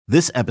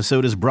This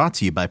episode is brought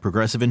to you by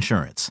Progressive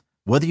Insurance.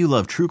 Whether you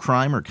love true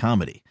crime or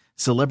comedy,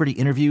 celebrity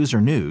interviews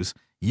or news,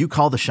 you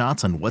call the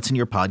shots on what's in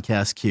your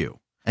podcast queue.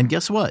 And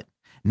guess what?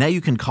 Now you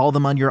can call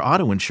them on your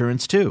auto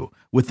insurance too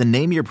with the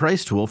Name Your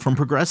Price tool from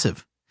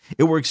Progressive.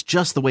 It works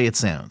just the way it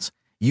sounds.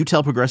 You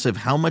tell Progressive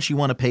how much you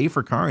want to pay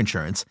for car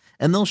insurance,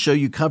 and they'll show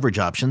you coverage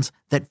options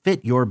that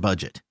fit your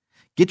budget.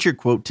 Get your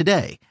quote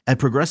today at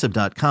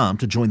Progressive.com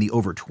to join the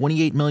over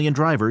 28 million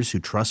drivers who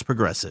trust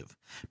Progressive.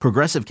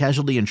 Progressive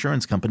Casualty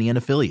Insurance Company and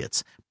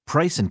Affiliates.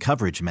 Price and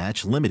coverage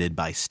match limited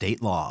by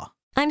state law.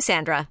 I'm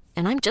Sandra,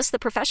 and I'm just the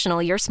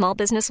professional your small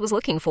business was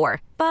looking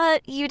for.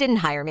 But you didn't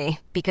hire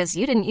me because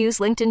you didn't use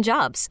LinkedIn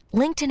Jobs.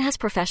 LinkedIn has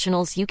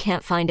professionals you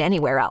can't find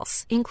anywhere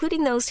else,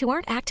 including those who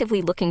aren't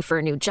actively looking for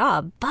a new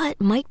job, but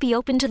might be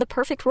open to the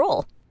perfect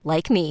role,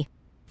 like me.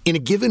 In a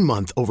given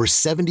month, over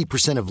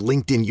 70% of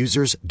LinkedIn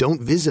users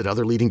don't visit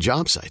other leading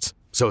job sites.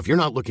 So if you're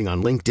not looking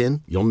on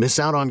LinkedIn, you'll miss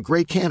out on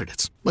great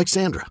candidates like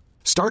Sandra.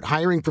 Start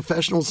hiring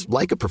professionals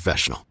like a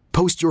professional.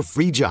 Post your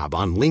free job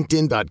on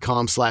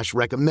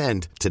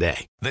linkedin.com/recommend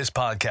today. This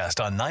podcast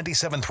on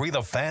 97.3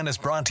 The Fan is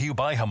brought to you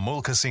by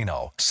Jamul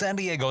Casino, San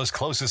Diego's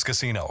closest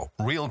casino.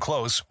 Real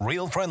close,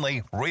 real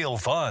friendly, real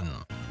fun.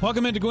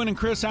 Welcome into Gwynn and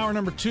Chris, hour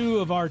number 2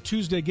 of our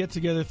Tuesday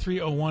get-together.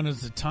 3:01 is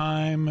the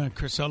time.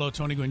 Chris Ello,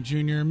 Tony Gwynn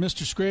Jr.,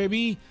 Mr.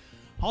 Scraby,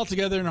 all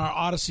together in our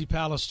Odyssey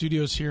Palace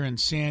studios here in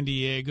San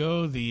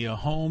Diego, the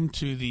home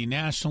to the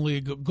National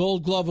League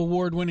Gold Glove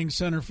Award-winning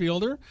center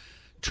fielder,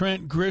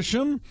 Trent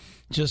Grisham.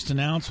 Just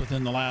announced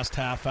within the last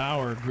half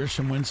hour,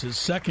 Grisham wins his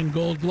second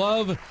Gold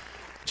Glove.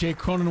 Jake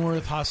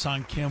Cronenworth,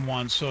 Ha-Seong Kim,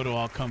 Juan Soto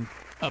all come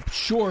up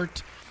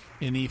short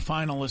in the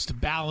finalist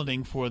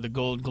balloting for the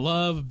Gold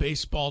Glove.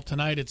 Baseball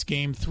tonight, it's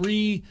Game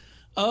 3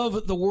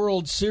 of the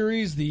World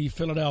Series. The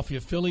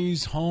Philadelphia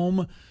Phillies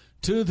home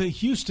to the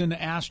Houston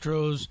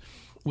Astros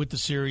with the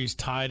series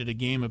tied at a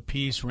game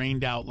apiece,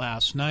 rained out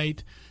last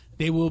night.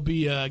 They will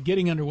be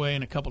getting underway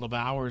in a couple of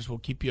hours. We'll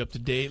keep you up to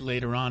date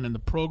later on in the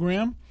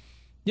program.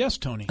 Yes,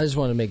 Tony. I just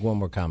want to make one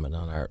more comment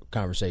on our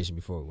conversation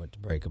before we went to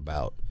break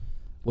about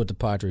what the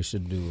Padres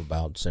should do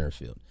about center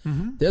field.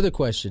 Mm-hmm. The other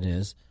question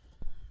is,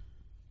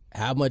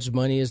 how much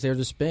money is there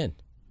to spend,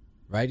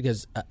 right?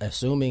 Because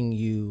assuming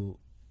you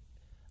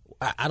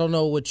 – I don't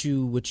know what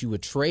you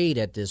would trade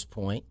at this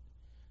point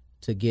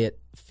to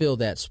fill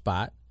that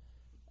spot.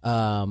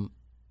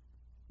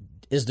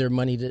 Is there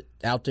money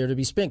out there to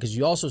be spent? Because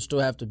you also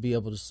still have to be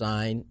able to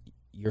sign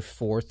your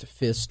 4th,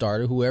 5th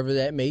starter, whoever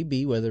that may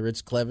be, whether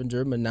it's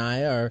Clevenger,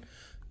 Manaea, or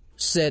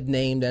said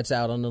name that's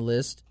out on the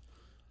list.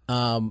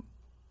 I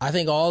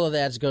think all of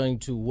that's going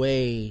to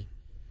weigh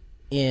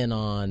in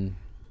on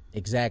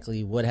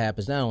exactly what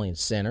happens, not only in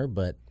center,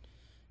 but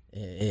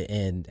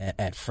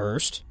at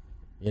first,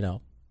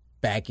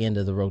 back end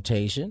of the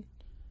rotation.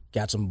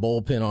 Got some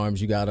bullpen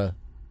arms you got to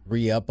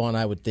re-up on,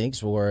 I would think,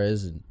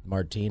 Suarez and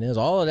Martinez.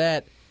 All of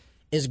that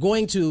is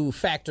going to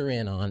factor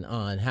in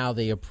on how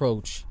they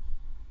approach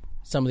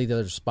some of these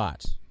other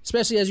spots,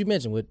 especially, as you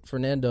mentioned, with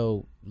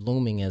Fernando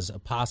looming as a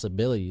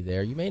possibility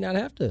there. You may not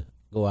have to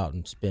go out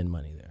and spend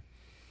money there.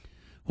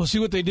 We'll see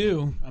what they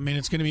do. I mean,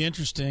 it's going to be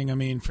interesting. I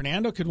mean,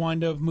 Fernando could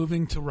wind up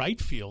moving to right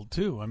field,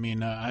 too. I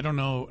mean, I don't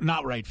know.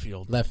 Not right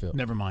field. Left field.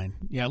 Never mind.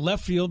 Yeah,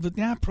 left field. But,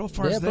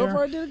 Profar's there. Yeah,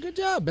 Profar did a good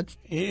job.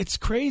 It's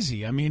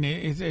crazy. I mean,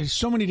 there's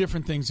so many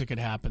different things that could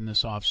happen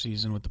this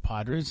offseason with the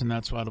Padres, and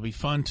that's why it'll be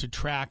fun to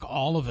track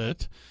all of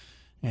it.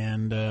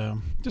 And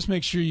just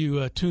make sure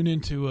you tune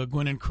into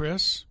Gwynn and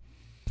Chris.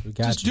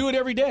 Do it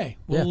every day.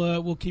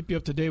 We'll keep you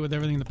up to date with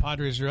everything the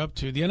Padres are up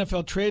to. The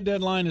NFL trade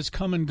deadline is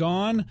come and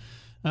gone.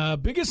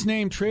 Biggest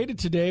name traded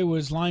today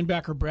was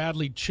linebacker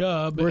Bradley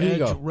Chubb,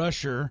 edge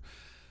rusher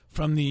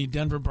from the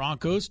Denver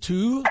Broncos,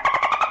 to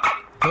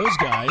those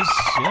guys.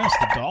 Yes,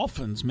 the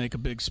Dolphins make a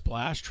big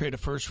splash, trade a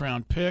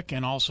first-round pick,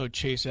 and also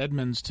Chase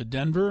Edmonds to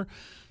Denver.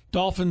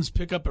 Dolphins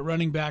pick up a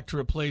running back to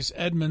replace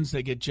Edmonds.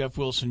 They get Jeff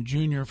Wilson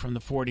Jr. from the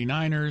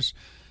 49ers.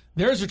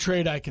 There's a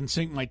trade I can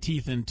sink my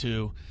teeth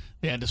into.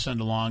 They had to send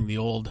along the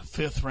old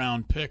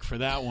 5th-round pick for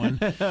that one.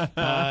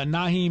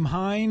 Nyheim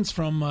Hines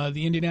from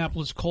the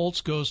Indianapolis Colts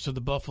goes to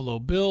the Buffalo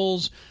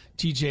Bills.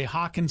 T.J.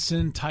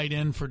 Hawkinson, tight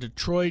end for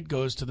Detroit,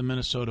 goes to the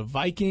Minnesota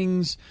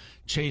Vikings.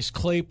 Chase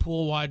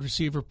Claypool, wide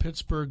receiver,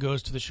 Pittsburgh,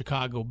 goes to the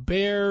Chicago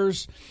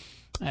Bears.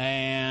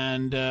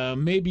 And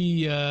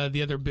maybe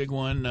the other big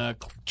one,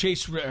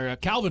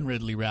 Calvin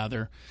Ridley,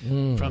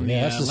 from the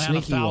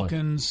Atlanta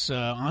Falcons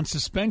on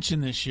suspension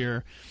this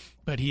year.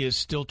 But he is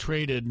still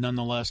traded,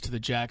 nonetheless, to the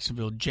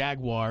Jacksonville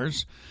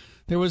Jaguars.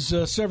 There was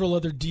several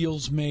other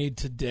deals made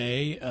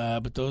today,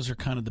 but those are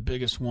kind of the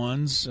biggest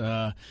ones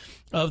of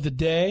the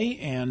day.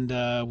 And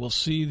we'll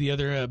see the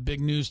other big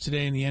news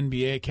today in the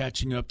NBA,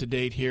 catching you up to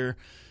date here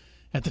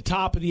at the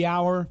top of the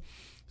hour.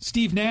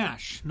 Steve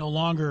Nash, no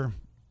longer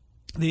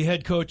the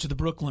head coach of the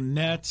Brooklyn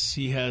Nets.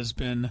 He has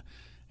been,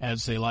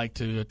 as they like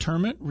to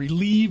term it,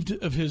 relieved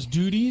of his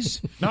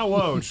duties. Not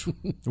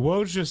Woj.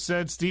 Woj just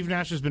said Steve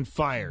Nash has been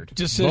fired.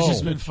 Just says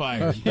he's been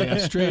fired. Yeah,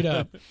 straight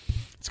up.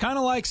 It's kind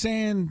of like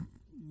saying,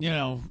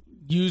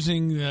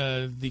 using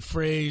the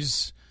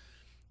phrase,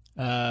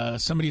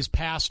 somebody has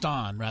passed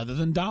on rather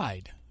than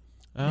died.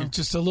 It's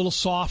just a little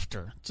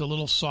softer. It's a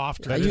little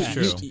softer. That is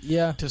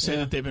true. To say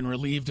that they've been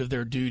relieved of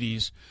their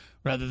duties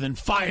rather than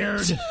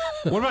fired.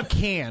 What about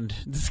canned?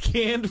 Does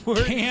canned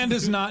work? Canned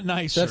is not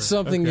nicer. That's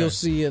something you'll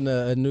see in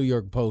a New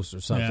York Post or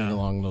something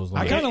along those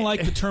lines. I kind of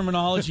like the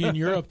terminology in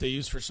Europe they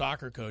use for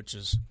soccer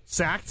coaches.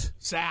 Sacked?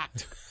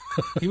 Sacked.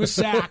 He was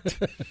sacked.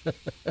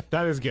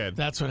 That is good.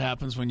 That's what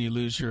happens when you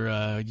lose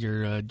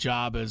your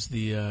job as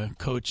the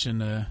coach in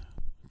the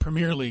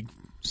Premier League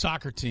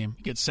soccer team.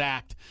 You get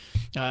sacked.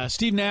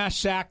 Steve Nash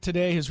sacked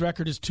today. His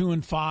record is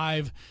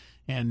 2-5,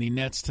 and the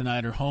Nets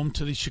tonight are home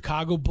to the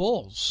Chicago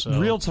Bulls. So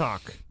real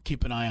talk.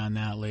 Keep an eye on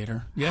that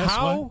later. Yes.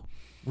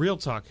 Real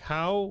talk.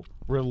 How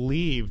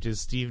relieved is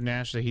Steve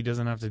Nash that he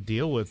doesn't have to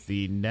deal with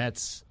the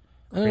Nets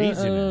craziness?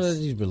 I don't know that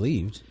he's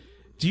relieved.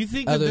 Do you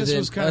think that this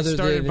was kind of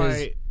started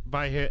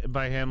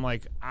by him?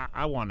 Like,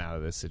 I want out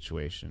of this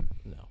situation.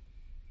 No.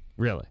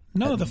 Really?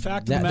 No, the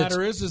fact of the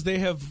matter is they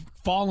have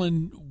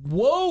fallen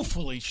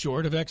woefully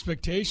short of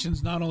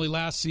expectations, not only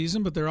last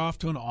season, but they're off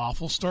to an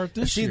awful start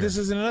this year. See, this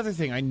is another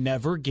thing. I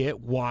never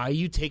get why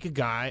you take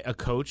a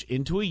coach,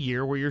 into a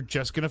year where you're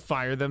just going to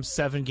fire them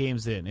 7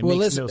 games in. It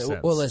makes no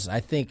sense. Well, listen, I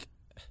think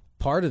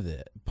part of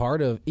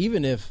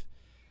even if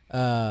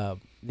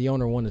the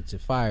owner wanted to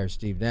fire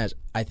Steve Nash,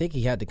 I think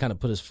he had to kind of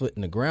put his foot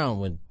in the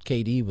ground when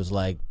KD was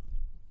like,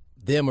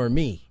 them or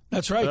me.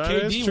 That's right.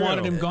 KD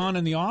wanted him gone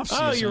in the offseason.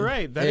 Oh, you're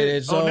right. Now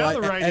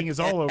the writing is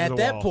all over the wall. At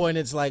that point,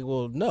 it's like,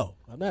 well, no,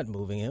 I'm not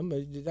moving him.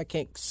 I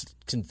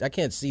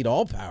can't cede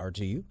all power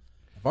to you.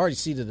 I've already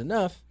ceded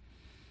enough.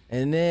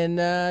 And then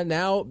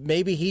now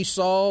maybe he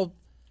saw.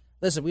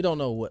 Listen, we don't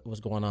know what was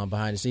going on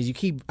behind the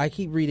scenes. I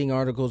keep reading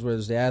articles where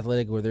there's The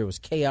Athletic, where there was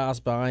chaos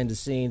behind the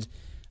scenes.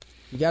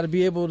 You got to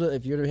be able to,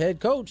 if you're the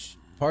head coach,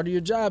 part of your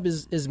job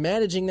is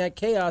managing that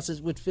chaos,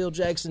 is what Phil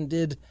Jackson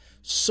did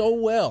so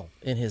well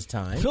in his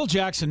time. Phil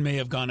Jackson may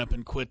have gone up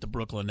and quit the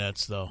Brooklyn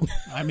Nets, though.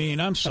 I mean,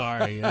 I'm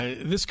sorry.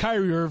 This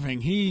Kyrie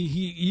Irving,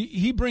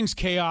 he brings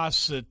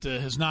chaos that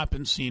has not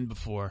been seen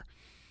before.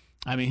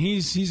 I mean,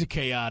 he's a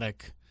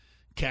chaotic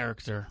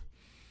character.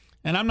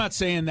 And I'm not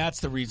saying that's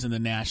the reason that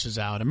Nash is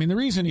out. I mean, the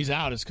reason he's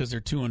out is because they're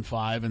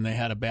 2-5 and they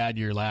had a bad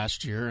year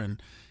last year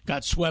and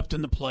got swept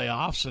in the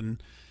playoffs.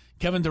 And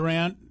Kevin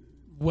Durant,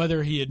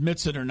 whether he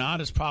admits it or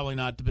not, is probably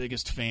not the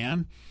biggest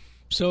fan.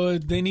 So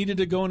they needed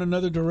to go in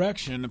another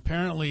direction.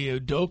 Apparently,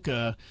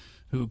 Udoka,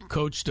 who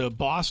coached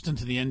Boston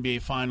to the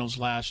NBA Finals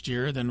last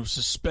year, then was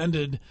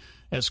suspended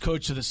as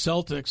coach of the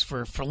Celtics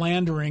for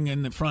philandering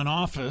in the front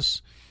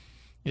office,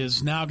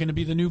 is now going to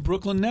be the new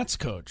Brooklyn Nets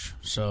coach.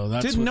 So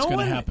that's what's going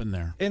to happen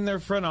there. In their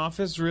front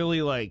office,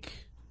 really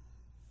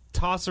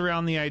toss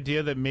around the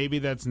idea that maybe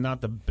that's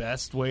not the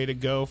best way to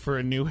go for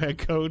a new head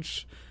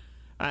coach.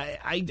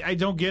 I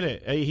don't get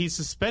it. He's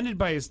suspended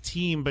by his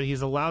team, but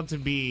he's allowed to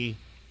be.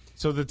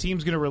 So the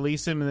team's going to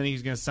release him, and then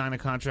he's going to sign a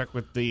contract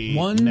with the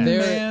One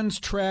Nets. man's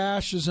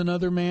trash is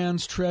another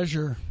man's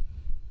treasure.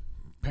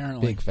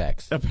 Apparently. Big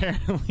facts.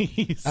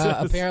 Apparently.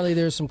 Apparently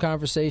there's some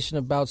conversation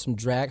about some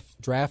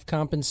draft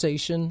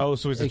compensation. Oh,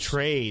 so it's a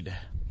trade.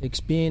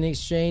 It's being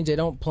exchanged. They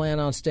don't plan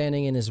on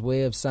standing in his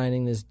way of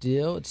signing this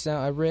deal,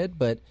 I read,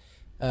 but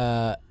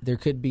there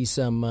could be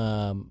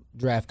some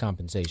draft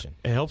compensation.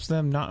 It helps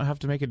them not have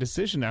to make a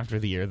decision after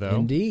the year, though.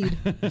 Indeed.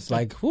 It's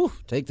like, whew,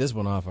 take this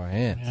one off our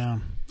hands. Yeah.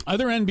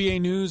 Other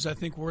NBA news, I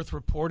think worth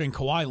reporting,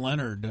 Kawhi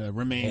Leonard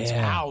remains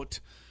out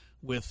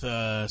with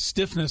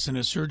stiffness in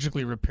his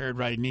surgically repaired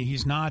right knee.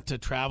 He's not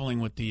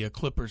traveling with the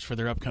Clippers for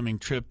their upcoming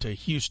trip to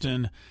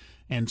Houston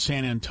and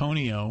San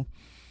Antonio.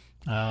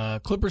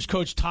 Clippers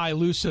coach Ty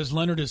Lue says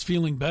Leonard is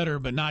feeling better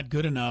but not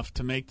good enough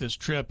to make this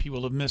trip. He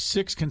will have missed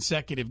 6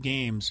 consecutive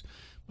games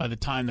by the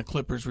time the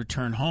Clippers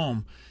return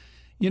home.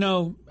 You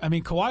know, I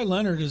mean, Kawhi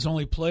Leonard has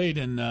only played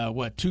in,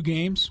 2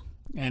 games?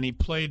 And he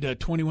played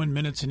 21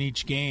 minutes in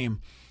each game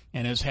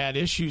and has had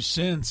issues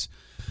since.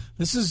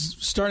 This is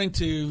starting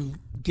to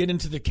get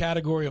into the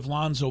category of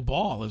Lonzo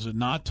Ball, is it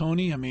not,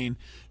 Tony? I mean,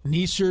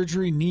 knee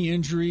surgery, knee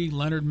injury.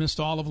 Leonard missed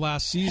all of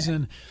last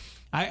season.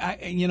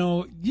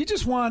 You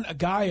just want a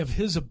guy of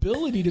his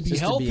ability to be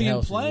healthy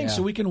and playing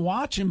so we can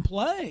watch him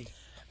play.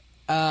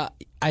 I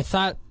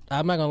thought,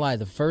 I'm not going to lie,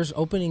 the first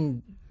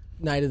opening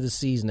night of the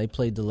season, they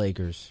played the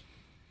Lakers.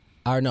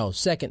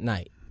 Second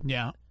night.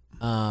 Yeah.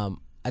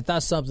 I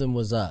thought something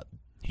was up.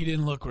 He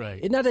didn't look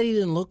right. Not that he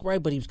didn't look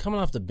right, but he was coming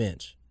off the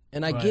bench.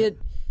 And I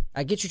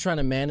get you trying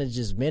to manage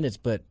his minutes,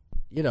 but,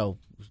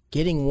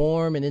 getting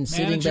warm and then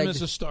sitting back. Manage him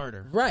as a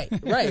starter. Right.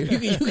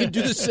 You can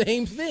do the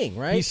same thing,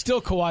 right? He's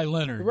still Kawhi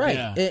Leonard. Right.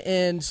 Yeah.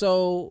 And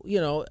so,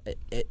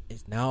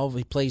 now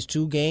he plays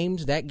 2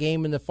 games, that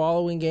game and the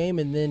following game,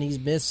 and then he's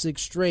missed 6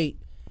 straight.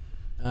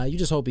 You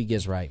just hope he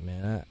gets right,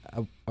 man.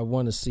 I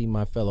want to see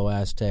my fellow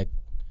Aztec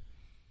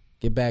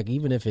get back,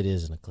 even if it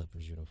is in a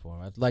Clippers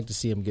uniform. I'd like to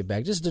see him get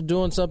back, just to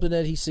doing something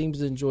that he seems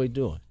to enjoy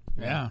doing.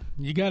 Yeah,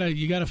 you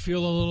gotta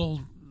feel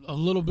a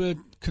little bit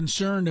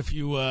concerned if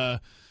you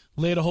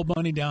laid a whole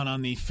money down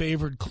on the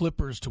favored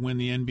Clippers to win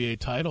the NBA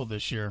title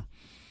this year.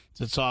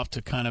 It's off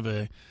to kind of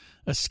a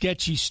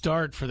sketchy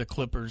start for the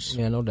Clippers.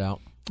 Yeah, no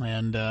doubt.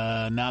 And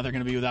now they're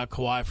going to be without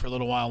Kawhi for a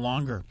little while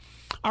longer.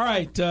 All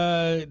right,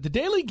 the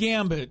Daily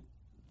Gambit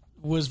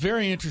was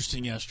very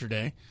interesting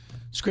yesterday.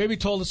 Scraby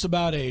told us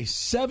about a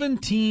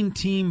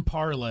 17-team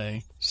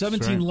parlay,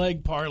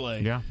 17-leg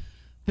parlay,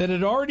 that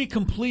had already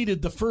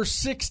completed the first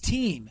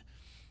 16.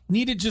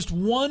 Needed just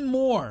one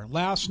more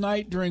last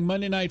night during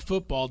Monday Night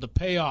Football to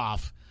pay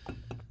off.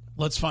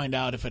 Let's find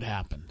out if it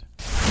happened.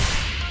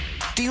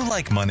 Do you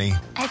like money?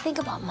 I think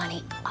about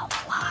money a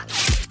lot.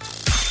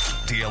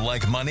 Do you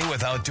like money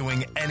without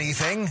doing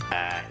anything?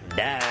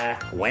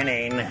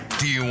 Winning.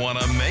 Do you want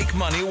to make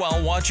money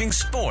while watching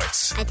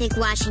sports? I think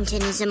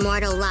Washington is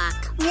immortal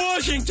luck.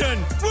 Washington!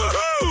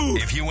 Woohoo!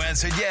 If you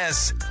answered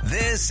yes,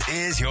 this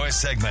is your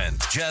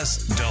segment.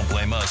 Just don't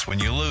blame us when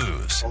you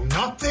lose.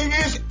 Nothing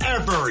is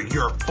ever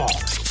your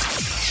fault.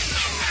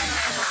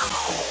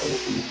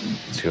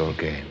 It's your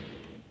game.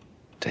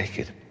 Take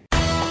it.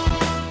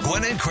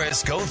 Gwen and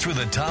Chris go through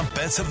the top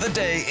bets of the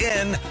day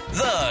in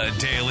The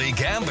Daily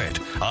Gambit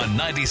on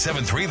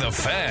 97.3 The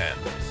Fan.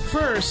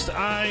 First,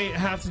 I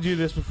have to do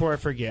this before I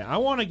forget. I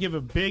want to give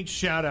a big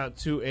shout out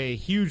to a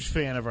huge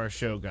fan of our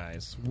show,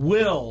 guys.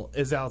 Will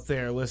is out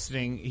there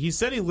listening. He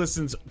said he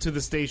listens to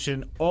the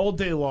station all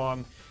day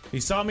long. He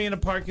saw me in a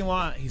parking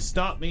lot. He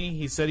stopped me.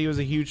 He said he was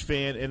a huge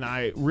fan, and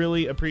I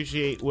really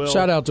appreciate Will.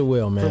 Shout out to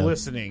Will, man, for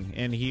listening.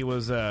 And he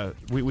was.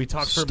 We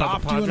talked for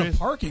about the Stopped you Padres. in a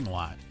parking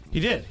lot. He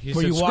did. He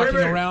Were said, you walking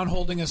 "Scraby." around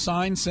holding a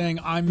sign saying,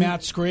 "I'm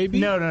Matt Scraby"?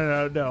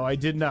 No, I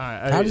did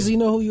not. How does he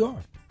know who you are?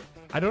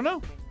 I don't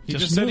know. He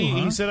Just just said knew,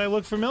 huh? he said I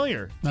look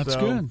familiar. That's So,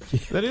 good.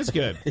 That is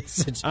good. He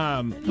said,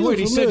 Wait,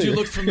 he said you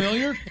looked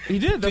familiar? He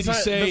did. That's he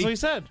say? That's what he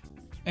said.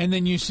 And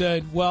then you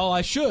said, "Well,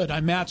 I should.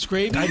 I'm Matt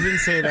Scraby." I didn't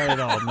say that at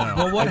all. No.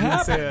 Well, what I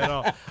didn't say happened? that at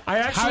all. I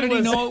actually How did he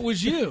was- know it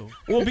was you?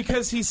 Well,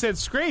 because he said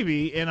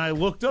Scraby, and I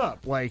looked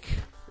up. Like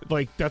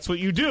that's what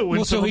you do when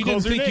Well, so someone he didn't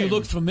calls your think you name.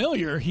 looked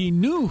familiar. He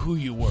knew who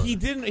you were. He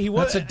didn't. He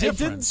was. That's a It didn't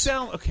difference.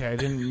 sound okay. I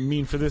didn't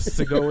mean for this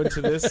to go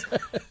into this.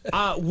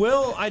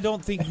 Will, I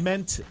don't think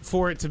meant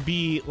for it to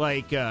be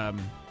like.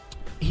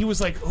 He was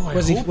like, "Oh, I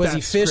Was he- hope was he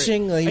that's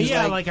fishing? Scra-" Like, he was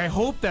yeah, like, I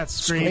hope that's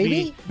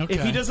Scraby. Scraby? If he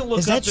Okay. doesn't look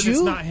Is up, that then it's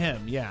you? not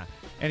him. Yeah.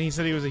 And he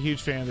said he was a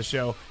huge fan of the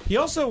show. He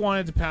also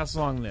wanted to pass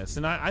along this,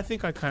 and I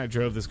think I kind of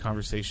drove this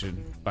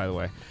conversation. By the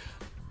way,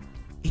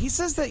 he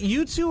says that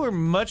you two are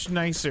much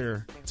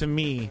nicer to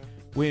me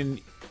when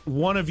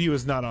one of you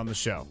is not on the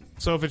show.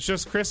 So if it's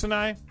just Chris and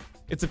I,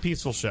 it's a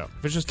peaceful show.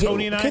 If it's just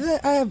Tony and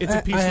it's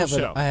a peaceful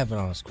show. I have an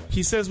honest question.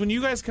 He says when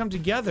you guys come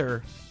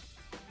together,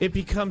 it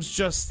becomes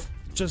just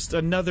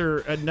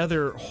another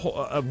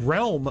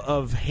realm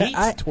of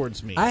hate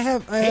towards me. I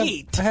have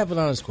Hate? I have an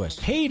honest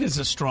question. Hate is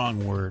a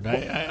strong word.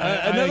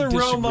 Another I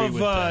realm disagree with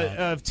that.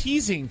 of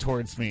teasing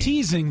towards me.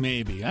 Teasing,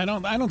 maybe. I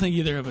don't think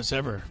either of us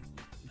ever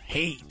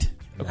hate.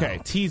 Okay,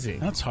 teasing.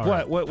 That's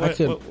hard. What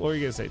were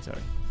you gonna say, Tony?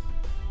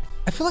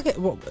 I feel like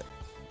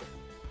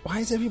why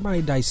is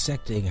everybody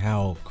dissecting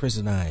how Chris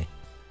and I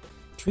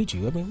treat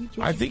you? I mean,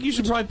 I think you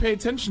should probably pay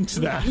attention to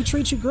that. we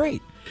treat you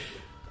great.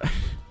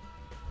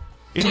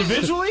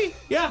 Individually,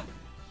 yeah.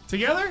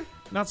 Together,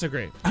 not so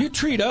great. You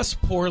treat us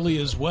poorly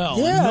as well.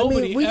 Yeah, and I mean,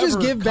 nobody we just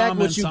ever give back what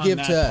comments you on give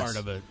that to us. part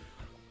of it.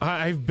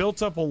 I've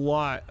built up a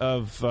lot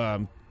of,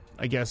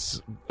 I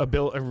guess,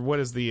 what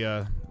is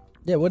the?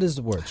 Yeah, what is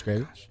the word,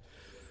 Scraby?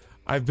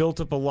 I've built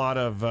up a lot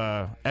of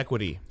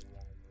equity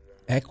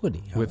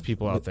Equity. Huh? with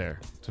people out there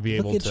to be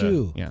Look able at to.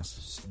 you.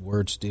 Yes,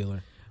 Word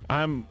stealer.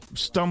 I'm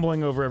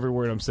stumbling over every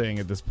word I'm saying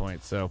at this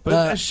point. So,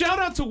 but a shout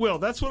out to Will.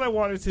 That's what I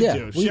wanted to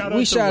do. we Shout out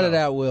to shouted Will.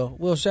 out Will.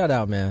 Will, shout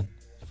out, man,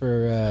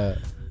 for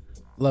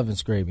loving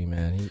Scraby,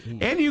 man. He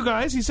And you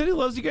guys. He said he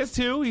loves you guys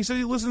too. He said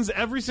he listens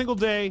every single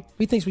day.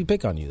 he thinks we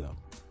pick on you, though.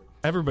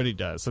 Everybody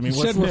does. I mean, You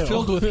what's said we're new?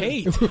 filled with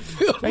hate.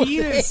 He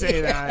didn't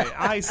say that.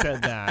 I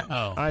said that.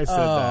 Oh. I said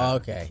that. Oh,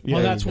 okay. Yeah,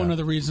 Well, there that's you go. one of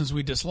the reasons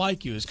we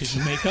dislike you is because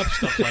you make up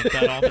stuff like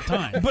that all the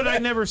time. But I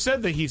never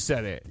said that he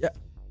said it.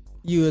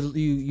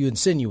 You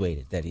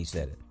insinuated that he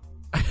said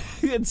it.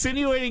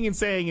 Insinuating and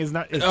saying is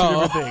two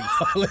different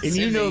things. And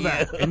you know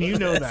that. And you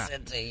know that.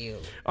 Listen to you.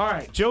 All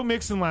right, Joe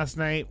Mixon last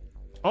night.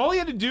 All he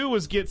had to do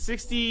was get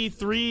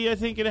 63, I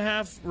think, and a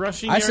half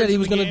rushing I yards. said he in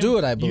was the gonna game. do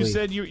it, I believe.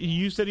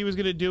 You said he was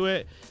going to do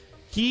it.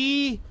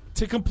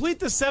 To complete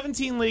the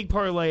 17-league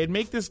parlay and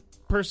make this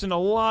person a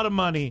lot of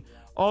money,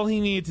 all he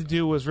needed to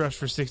do was rush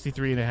for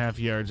 63 and a half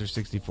yards or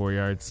 64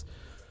 yards.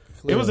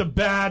 It was a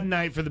bad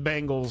night for the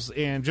Bengals,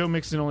 and Joe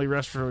Mixon only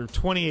rushed for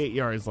 28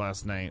 yards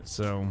last night.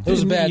 So It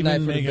was a Didn't bad even night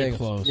for the make it Bengals.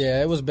 close.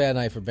 Yeah, it was a bad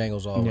night for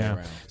Bengals all the way yeah.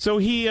 around. So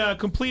he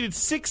completed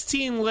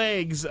 16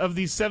 legs of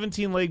the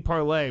 17-leg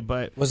parlay,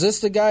 but Was this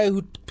the guy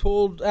who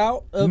pulled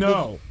out? Of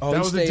no, he that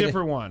was a stayed in.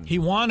 different one. He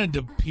wanted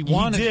to. He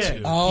wanted did.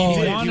 to. Oh,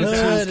 he he wanted was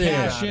to good.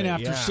 cash in Yeah.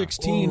 after Yeah.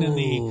 16,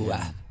 Ooh.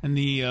 and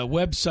the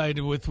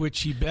website with which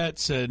he bet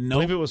said, "Nope,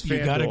 believe it was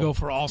you got to FanDuel. go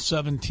for all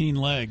 17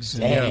 legs."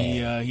 And Damn.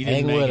 he didn't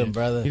Hang make with it. him,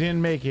 brother. He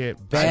didn't make it.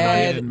 he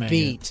Bad didn't make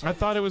beat. I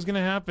thought it was going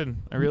to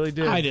happen. I really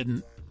did. I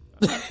didn't.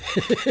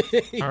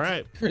 All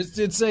right. Chris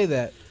did say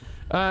that.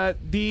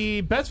 The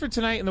bets for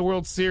tonight in the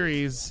World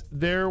Series,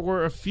 there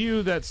were a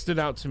few that stood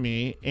out to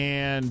me,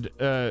 and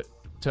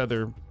to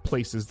other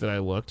places that I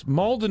looked.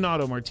 Martin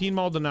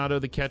Maldonado,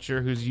 the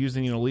catcher who's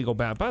using an illegal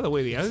bat. By the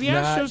way, are the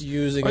Astros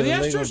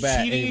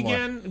cheating anymore.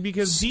 again?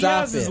 Because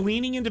Diaz is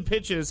leaning into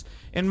pitches,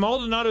 and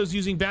Maldonado's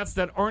using bats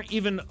that aren't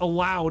even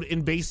allowed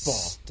in baseball.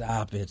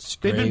 Stop it,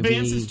 They've been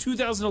banned since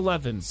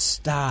 2011.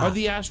 Stop. Are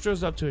the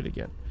Astros up to it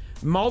again?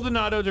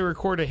 Maldonado to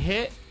record a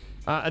hit.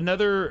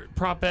 Another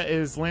prop bet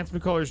is Lance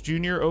McCullers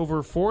Jr.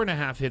 over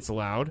 4.5 hits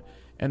allowed.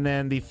 And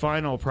then the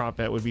final prop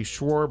bet would be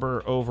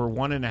Schwarber over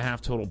 1.5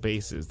 total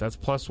bases. That's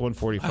plus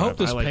 145. I hope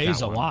this like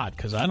pays a one. lot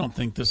because I don't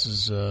think this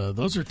is.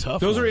 Those are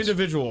tough. Those ones. are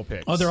individual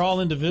picks. Oh, they're all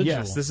individual.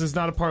 Yes, this is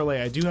not a parlay.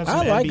 I do have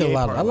some I like NBA a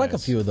lot. parlays. I like a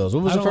few of those.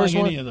 What was I the don't first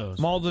like one? any of those.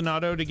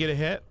 Maldonado to get a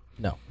hit.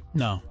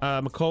 No.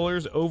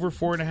 McCullers over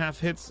 4.5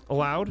 hits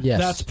allowed. Yes.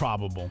 That's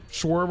probable.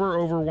 Schwarber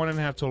over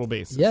 1.5 total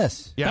bases.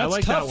 Yes. Yeah, That's I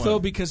like tough that one. though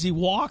because he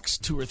walks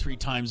 2 or 3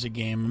 times a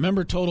game.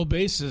 Remember, total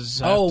bases.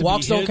 have Oh, to be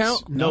walks don't hits.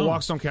 count? No,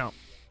 walks don't count.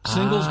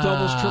 Singles,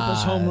 doubles,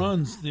 triples, home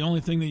runs. The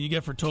only thing that you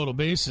get for total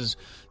bases.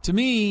 To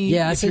me,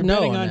 Yeah, I if say you're no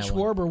betting on on that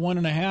Schwarber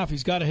 1.5,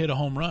 he's got to hit a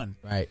home run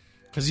Right.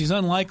 because he's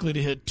unlikely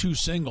to hit 2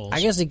 singles.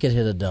 I guess he could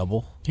hit a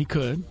double. he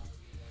could.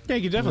 Yeah,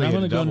 you could But definitely I'm get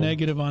going a to go double.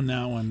 negative on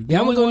that one. Yeah,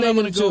 The I'm only gonna go one I'm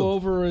going negative, to go too.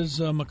 over is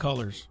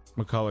McCullers.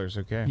 McCullers,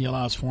 okay. He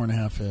allows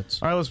 4.5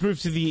 hits. All right, let's move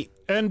to the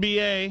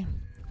NBA.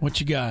 What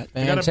you got?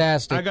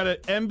 Fantastic. I got an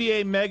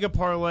NBA mega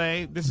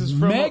parlay. This is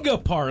from Mega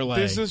parlay.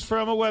 This is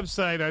from a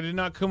website. I did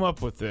not come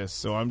up with this,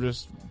 so I'm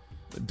just.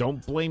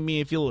 Don't blame me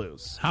if you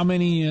lose. How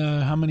many?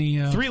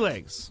 3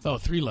 legs. Oh,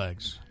 3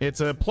 legs. It's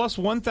a plus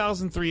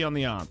 1,003 on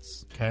the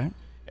odds. Okay.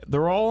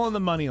 They're all on the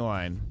money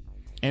line,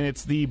 and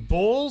it's the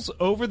Bulls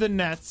over the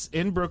Nets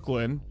in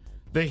Brooklyn,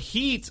 the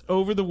Heat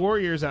over the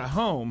Warriors at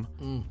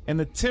home, and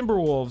the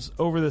Timberwolves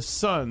over the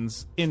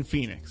Suns in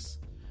Phoenix.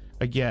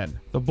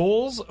 Again, the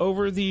Bulls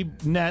over the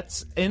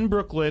Nets in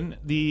Brooklyn,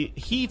 the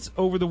Heat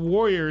over the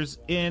Warriors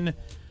in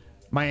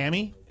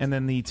Miami, and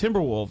then the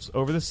Timberwolves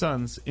over the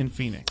Suns in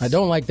Phoenix. I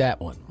don't like that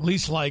one.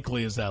 Least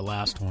likely is that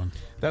last one.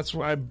 That's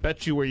where I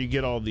bet you where you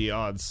get all the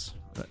odds.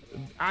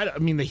 I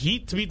mean, the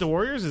Heat to beat the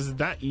Warriors, is it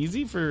that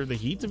easy for the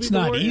Heat to beat It's the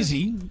not Warriors?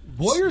 easy.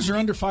 Warriors are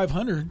under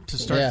 500 to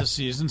start Yeah. the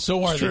season.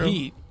 So are It's the true.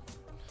 Heat.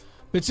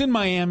 It's in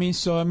Miami,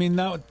 so I mean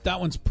that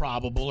one's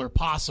probable or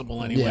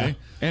possible anyway.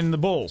 And the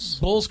Bulls.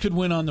 Bulls could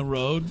win on the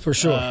road For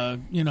sure.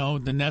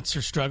 The Nets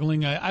are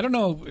struggling. I don't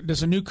know.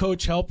 Does a new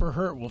coach help or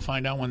hurt? We'll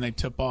find out when they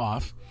tip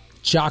off.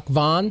 Jock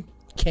Vaughn,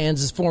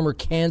 former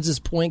Kansas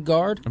point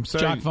guard. I'm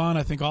sorry. Jock Vaughn,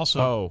 I think,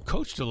 also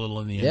coached a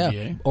little in the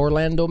NBA.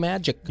 Orlando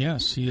Magic.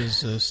 Yes, he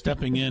is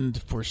stepping in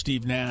for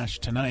Steve Nash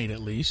tonight, at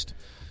least.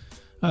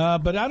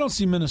 But I don't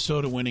see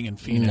Minnesota winning in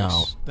Phoenix.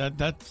 No.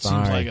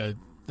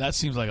 That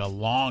seems like a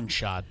long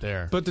shot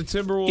there. But the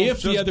Timberwolves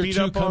If the just other beat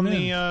two up come on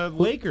in. the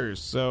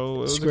Lakers, so it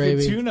was a Scraby.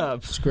 good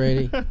tune-up.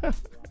 Scrady.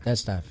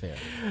 That's not fair.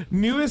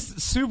 Newest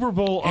Super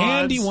Bowl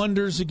Andy odds.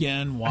 wonders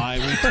again why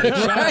we take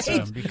shots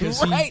at him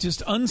because he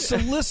just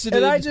unsolicited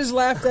And I just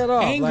laughed that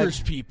off.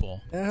 angers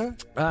people.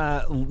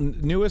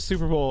 Newest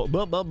Super Bowl.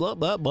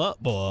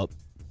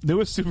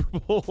 Newest Super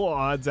Bowl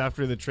odds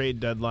after the trade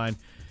deadline.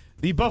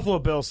 The Buffalo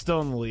Bills still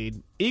in the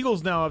lead.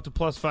 Eagles now up to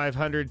plus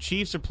 500.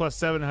 Chiefs are plus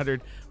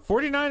 700.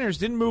 49ers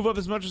didn't move up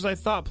as much as I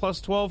thought,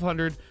 plus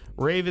 1,200.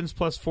 Ravens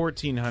plus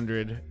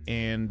 1,400.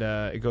 And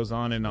it goes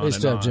on and on They and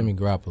still on. have Jimmy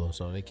Garoppolo,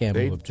 so they can't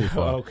move up too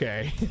far.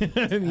 Okay.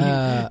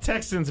 The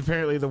Texans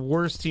apparently the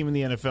worst team in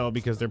the NFL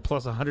because they're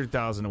plus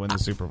 100,000 to win the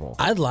Super Bowl.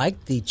 I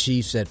like the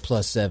Chiefs at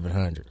plus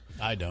 700.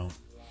 I don't.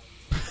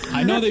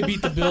 I know they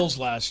beat the Bills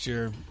last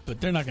year,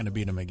 but they're not going to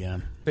beat them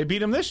again. They beat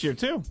them this year,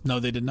 too. No,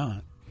 they did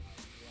not.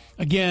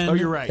 Again, Oh,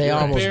 you're right. They You're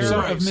right. almost bear did.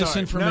 of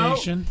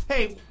misinformation. No.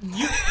 Hey,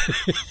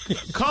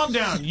 calm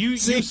down. You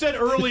said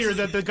earlier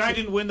that the guy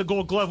didn't win the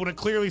Gold Glove when it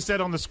clearly said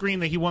on the screen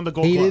that he won the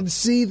Gold He Glove. didn't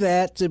see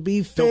that, to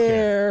be Don't care.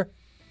 fair.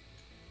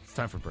 It's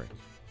time for break.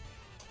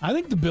 I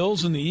think the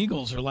Bills and the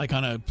Eagles are like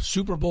on a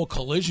Super Bowl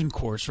collision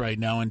course right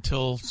now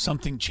until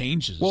something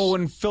changes. Well,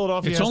 when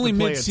Philadelphia it's has only to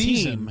play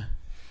mid-season. a team,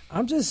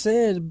 I'm just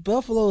saying,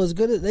 Buffalo is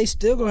good. They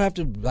still going to have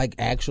to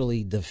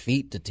actually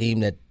defeat the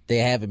team that they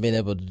haven't been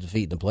able to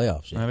defeat in the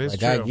playoffs yet. That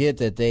is I true. get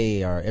that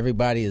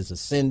everybody is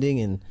ascending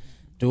and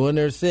doing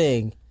their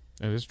thing.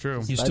 it is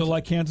true. You still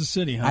like Kansas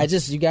City, huh?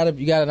 You got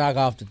to knock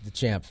off the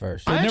champ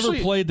first. They I never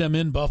actually- played them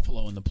in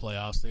Buffalo in the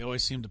playoffs. They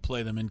always seem to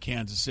play them in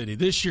Kansas City.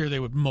 This year, they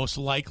would most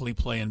likely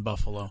play in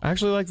Buffalo. I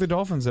actually like the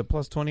Dolphins at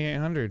plus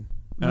 2,800.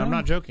 And I'm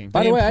not joking.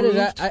 By They the way,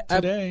 improved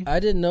today. I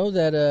didn't know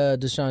that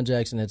Deshaun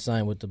Jackson had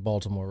signed with the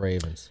Baltimore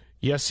Ravens.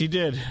 Yes, he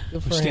did.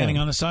 Good for Standing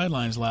him. on the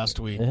sidelines last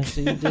week Yes,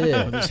 he with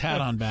did. his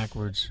hat on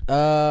backwards,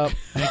 Uh,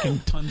 making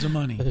tons of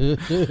money.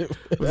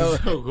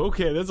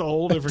 Okay, that's a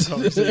whole different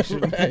conversation.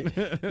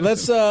 right.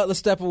 Let's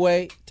step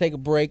away, take a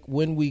break.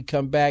 When we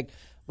come back,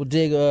 we'll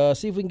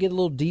see if we can get a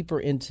little deeper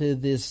into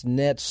this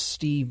Nets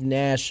Steve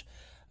Nash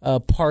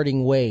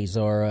parting ways,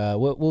 or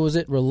what was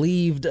it?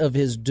 Relieved of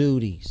his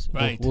duties.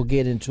 Right. We'll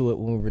get into it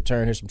when we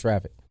return. Here's some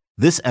traffic.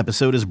 This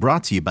episode is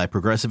brought to you by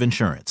Progressive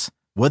Insurance.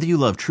 Whether you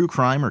love true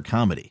crime or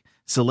comedy,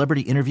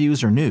 celebrity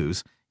interviews or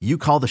news, you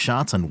call the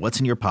shots on what's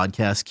in your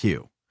podcast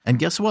queue. And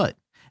guess what?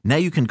 Now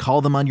you can call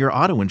them on your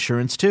auto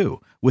insurance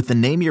too with the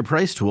Name Your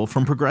Price tool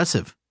from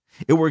Progressive.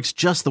 It works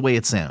just the way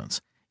it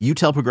sounds. You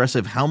tell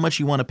Progressive how much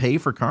you want to pay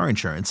for car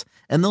insurance,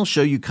 and they'll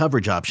show you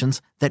coverage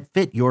options that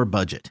fit your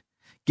budget.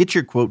 Get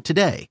your quote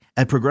today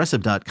at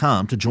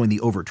Progressive.com to join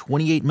the over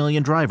 28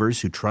 million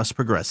drivers who trust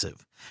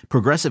Progressive.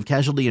 Progressive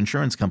Casualty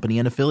Insurance Company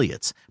and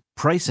Affiliates.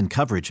 Price and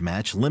coverage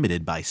match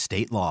limited by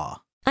state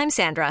law. I'm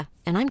Sandra,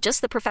 and I'm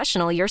just the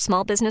professional your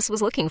small business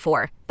was looking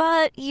for.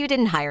 But you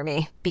didn't hire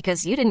me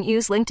because you didn't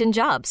use LinkedIn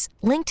Jobs.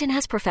 LinkedIn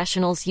has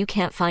professionals you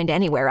can't find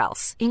anywhere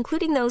else,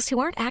 including those who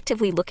aren't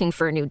actively looking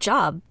for a new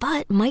job,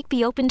 but might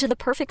be open to the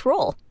perfect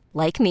role,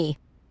 like me.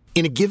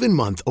 In a given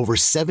month, over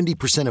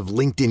 70% of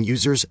LinkedIn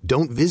users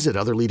don't visit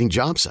other leading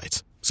job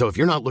sites. So if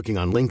you're not looking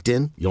on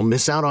LinkedIn, you'll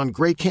miss out on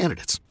great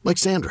candidates like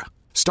Sandra.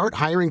 Start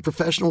hiring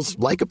professionals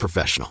like a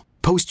professional.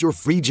 Post your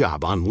free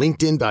job on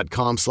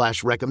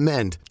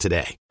linkedin.com/recommend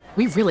today.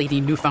 We really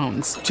need new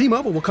phones.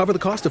 T-Mobile will cover the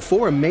cost of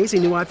 4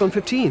 amazing new iPhone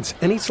 15s,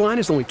 and each line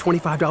is only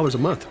 $25 a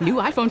month. New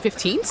iPhone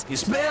 15s?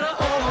 It's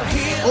better over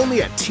here.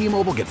 Only at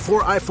T-Mobile, get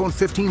 4 iPhone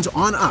 15s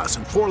on us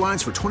and 4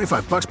 lines for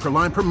 $25 per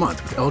line per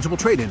month with eligible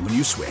trade-in when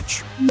you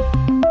switch.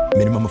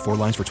 Minimum of 4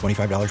 lines for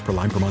 $25 per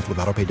line per month with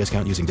autopay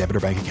discount using debit or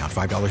bank account.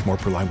 $5 more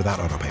per line without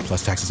autopay,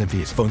 plus taxes and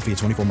fees. Phone fee at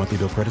 24 monthly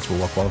bill credits for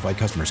well-qualified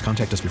customers.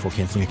 Contact us before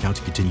canceling account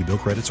to continue bill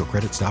credits or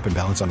credit stop and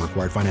balance on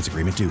required finance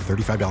agreement due.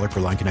 $35 per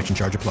line connection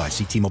charge applies.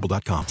 See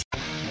T-Mobile.com.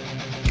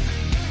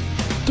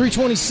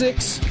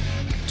 326,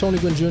 Tony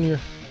Gwynn Jr.,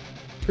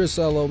 Chris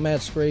Ello, Matt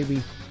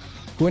Scraby,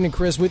 Gwynn and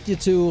Chris with you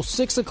till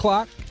 6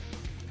 o'clock,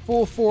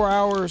 full 4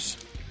 hours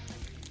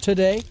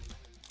today.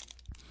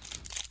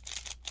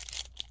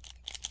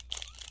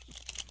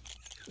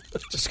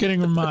 Just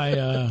getting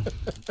my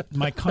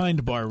my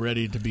kind bar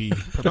ready to be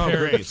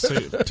prepared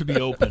to be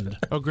opened.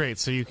 Oh, great.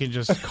 So you can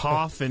just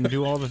cough and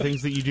do all the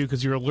things that you do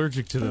because you're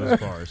allergic to those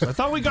bars. I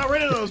thought we got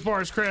rid of those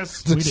bars,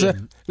 Chris. We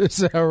didn't.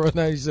 This hour on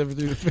 97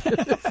 through the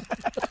fifth.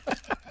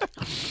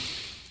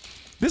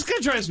 This guy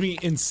drives me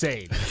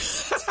insane.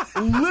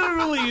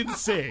 Literally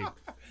insane.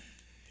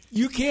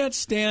 You can't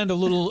stand a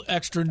little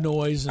extra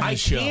noise in the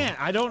show. I can't.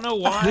 I don't know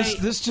why.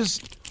 This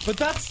just... But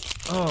that's...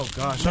 Oh,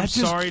 gosh. I'm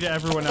sorry to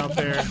everyone out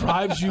there.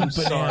 Drives you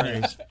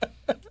bananas.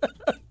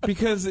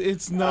 Because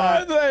it's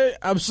not...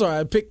 I'm sorry.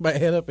 I picked my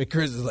head up and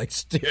Chris is like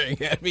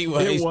staring at me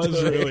while it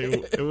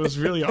was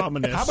really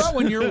ominous. How about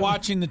when you're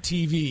watching the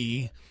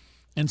TV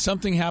and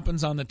something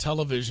happens on the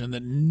television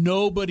that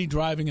nobody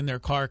driving in their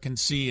car can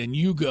see and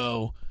you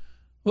go,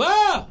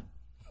 "Ah!"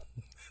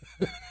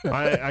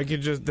 I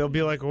could just... They'll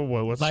be like, "Oh,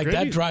 what's like crazy?"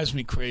 That drives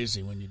me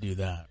crazy when you do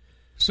that.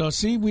 So,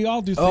 see, we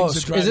all do things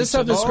that drive is this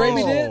something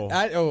Scraby did?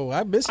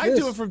 I missed this. I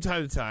do it from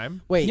time to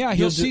time. Wait, yeah,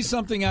 he'll see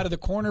something out of the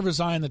corner of his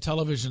eye on the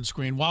television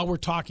screen while we're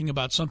talking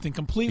about something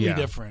completely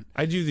different.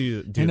 I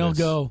do and he'll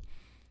go,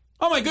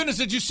 "Oh, my goodness,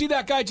 did you see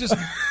that guy just..."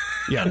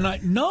 Yeah. I'm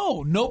like,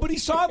 no, nobody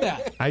saw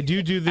that. I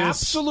do this.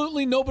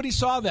 Absolutely nobody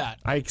saw that.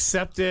 I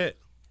accept it,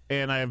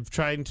 and I'm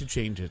trying to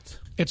change it.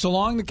 It's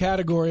along the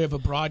category of a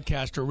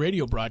broadcaster,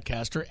 radio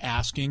broadcaster,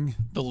 asking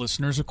the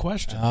listeners a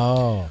question.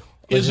 Oh.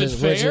 Is it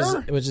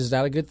fair? Which is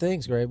not a good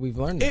thing, Greg. We've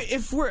learned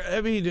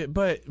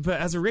that. But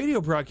as a radio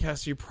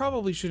broadcaster, you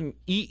probably shouldn't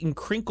eat and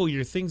crinkle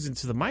your things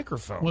into the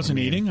microphone. Wasn't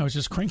eating. I was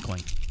just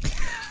crinkling.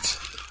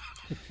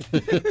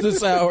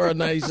 This hour on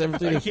 97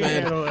 through the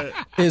fan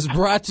is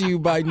brought to you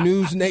by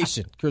News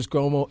Nation. Chris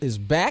Cuomo is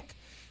back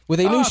with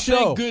a new show.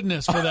 Thank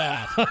goodness for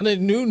that. On a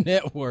new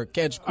network.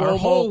 Catch Cuomo. Our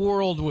whole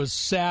world was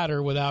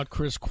sadder without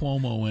Chris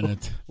Cuomo in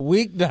it.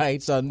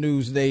 Weeknights on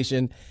News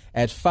Nation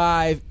at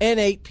 5 and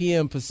 8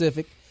 p.m.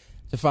 Pacific.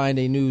 To find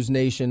a News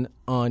Nation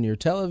on your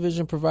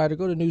television provider,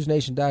 go to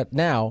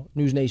newsnation.now,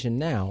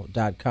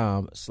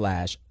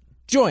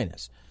 newsnation.now.com/join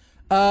us.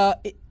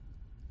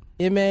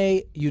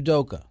 M.A.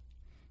 Udoka.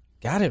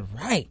 Got it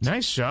right.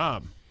 Nice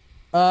job.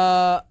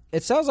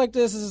 It sounds like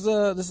this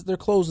is they're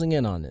closing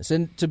in on this.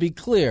 And to be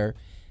clear,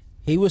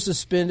 he was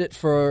suspended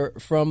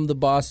from the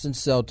Boston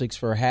Celtics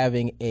for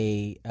having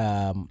a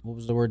what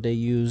was the word they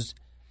used?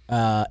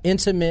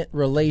 Intimate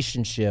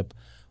relationship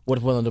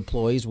with one of the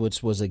employees,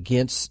 which was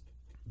against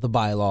the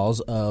bylaws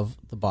of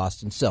the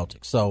Boston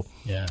Celtics. So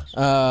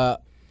it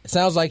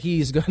sounds like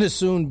he's going to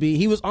soon be.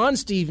 He was on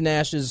Steve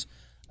Nash's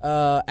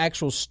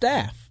actual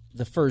staff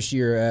the first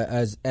year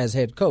as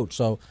head coach.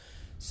 So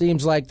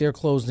seems like they're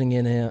closing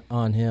in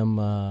on him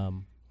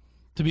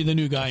to be the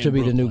new guy. The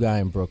new guy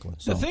in Brooklyn.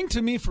 So. The thing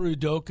to me for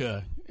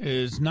Udoka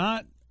is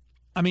not.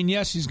 I mean,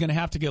 yes, he's going to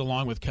have to get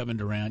along with Kevin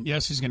Durant.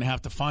 Yes, he's going to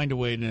have to find a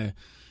way to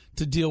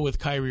deal with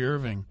Kyrie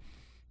Irving.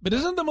 But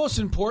isn't the most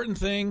important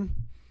thing,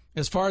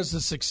 as far as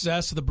the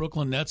success of the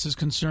Brooklyn Nets is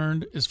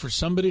concerned, is for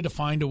somebody to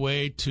find a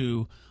way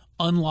to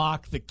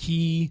unlock the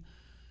key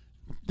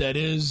that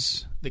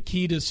is the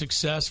key to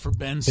success for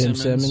Ben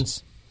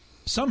Simmons.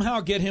 Somehow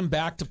get him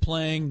back to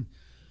playing,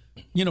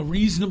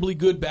 reasonably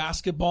good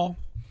basketball,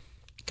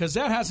 because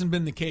that hasn't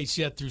been the case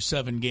yet through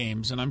 7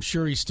 games, and I'm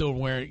sure he's still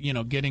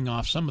getting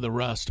off some of the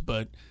rust.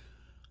 But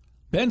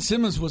Ben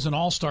Simmons was an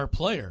all-star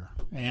player,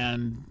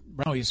 and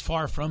he's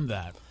far from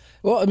that.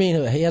 Well, I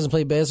mean, he hasn't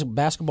played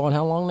basketball in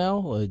how long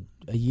now?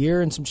 A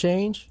year and some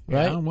change,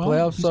 right? Yeah,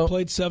 well, he's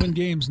played 7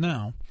 games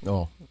now.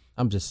 Oh,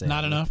 I'm just saying.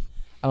 Not enough?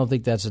 I don't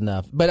think that's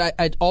enough. But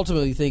I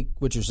ultimately think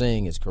what you're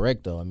saying is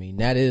correct, though. I mean,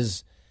 that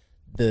is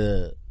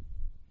the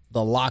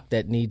lock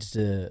that needs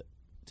to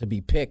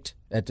be picked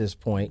at this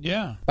point.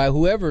 Yeah. By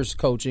whoever's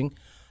coaching.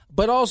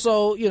 But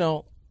also, you're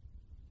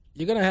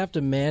going to have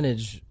to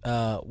manage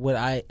what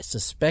I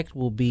suspect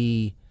will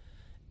be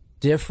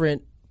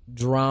different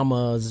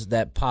dramas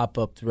that pop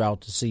up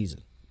throughout the season.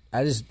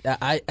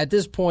 I at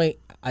this point,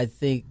 I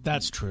think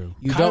that's true.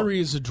 Kyrie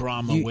is a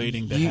drama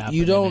waiting to happen.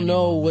 You don't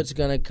know what's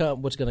going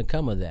to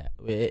come of that.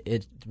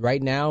 It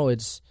right now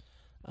it's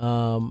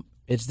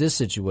this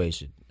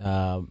situation.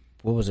 What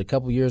was it, a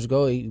couple years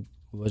ago? He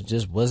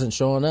wasn't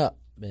showing up,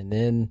 and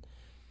then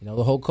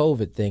the whole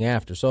COVID thing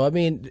after. So I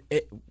mean,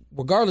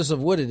 regardless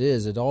of what it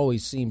is, it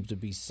always seems to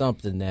be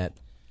something that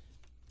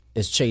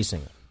is chasing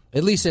him.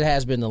 At least it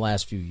has been the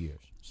last few years.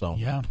 So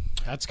yeah,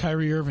 that's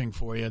Kyrie Irving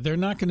for you. They're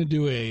not going to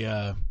do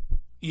a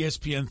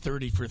ESPN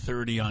 30 for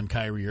 30 on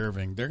Kyrie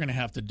Irving. They're going to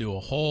have to do a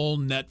whole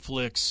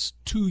Netflix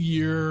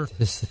 2-year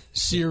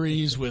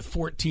series with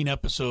 14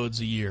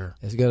 episodes a year.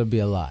 It's going to be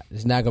a lot.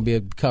 It's not going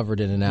to be covered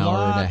in an hour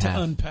and a half. A lot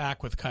to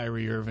unpack with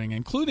Kyrie Irving,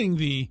 including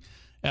the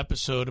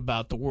episode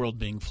about the world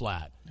being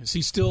flat. Is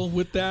he still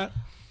with that?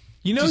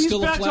 He's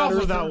backed off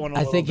of that one a little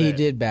bit. I think he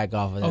did back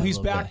off of that. Oh, he's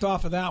backed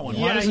off of that one.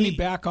 Yeah, why doesn't he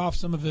back off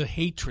some of the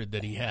hatred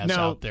that he has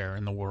out there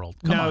in the world?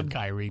 Come on,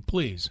 Kyrie,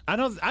 please. I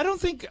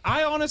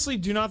honestly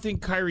do not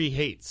think Kyrie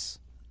hates.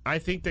 I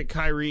think that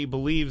Kyrie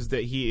believes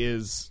that he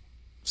is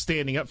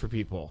standing up for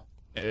people.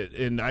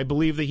 And I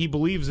believe that he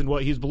believes in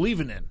what he's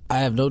believing in. I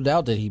have no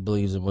doubt that he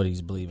believes in what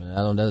he's believing in.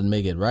 That doesn't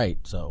make it right.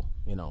 So,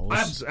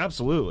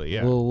 absolutely,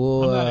 yeah.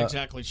 I'm not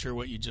exactly sure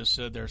what you just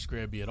said there,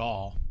 Scraby, at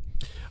all.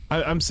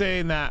 I'm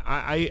saying that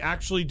I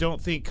actually don't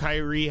think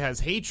Kyrie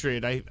has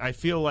hatred. I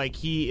feel like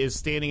he is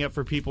standing up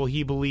for people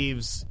he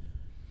believe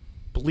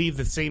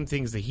the same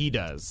things that he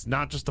does.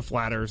 Not just the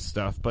flat earth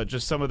stuff, but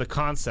just some of the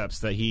concepts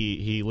that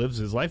he lives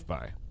his life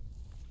by.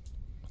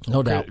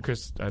 No doubt.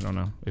 Chris, I don't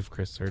know if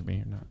Chris heard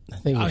me or not.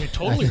 I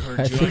totally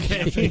heard you. I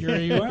can't figure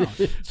you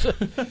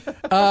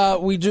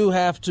out. We do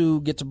have to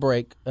get to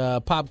break.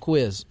 Pop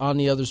quiz on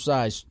the other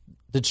side.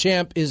 The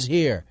champ is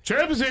here.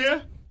 Champ is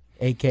here.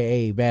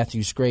 A.K.A.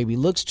 Matthew Scraby,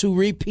 looks to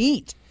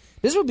repeat.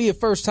 This would be a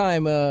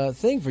first-time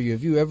thing for you.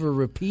 Have you ever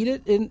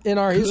repeated in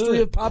our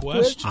history of Pop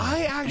Quiz?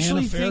 I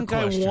actually think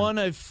I won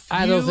a few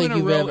in a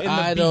row in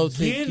the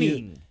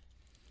beginning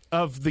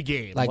of the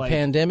game. Like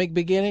pandemic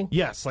beginning?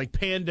 Yes, like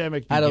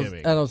pandemic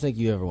beginning. I don't think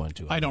you ever won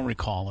to it. I don't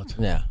recall it.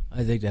 Yeah,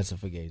 I think that's a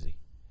Fugazi.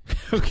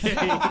 Okay.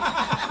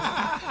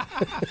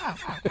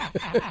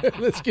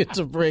 Let's get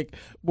to break.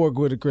 More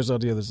Gwynn and Chris on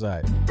the other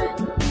side.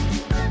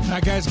 All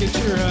right, guys, get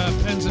your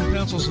pens and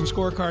pencils and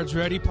scorecards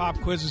ready. Pop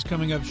quiz is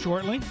coming up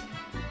shortly.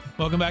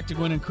 Welcome back to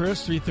Gwynn and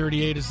Chris.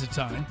 3:38 is the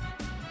time.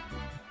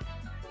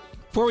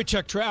 Before we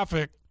check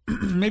traffic,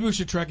 maybe we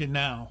should check it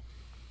now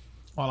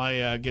while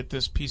I get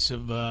this piece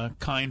of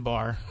Kind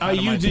Bar out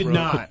of my did throat.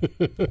 not.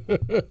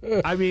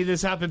 I mean,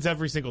 this happens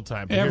every single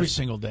time. Every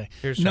single day.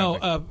 Here's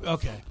traffic.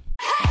 Okay.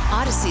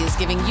 Odyssey is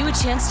giving you a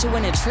chance to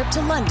win a trip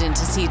to London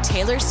to see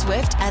Taylor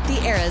Swift at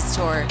the Eras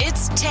Tour.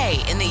 It's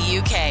Tay in the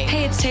UK.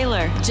 Hey, it's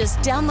Taylor. Just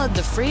download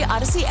the free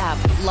Odyssey app,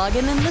 log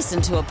in and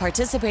listen to a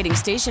participating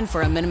station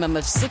for a minimum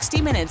of 60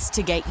 minutes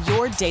to get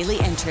your daily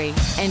entry.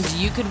 And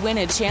you could win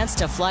a chance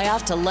to fly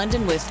off to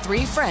London with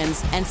 3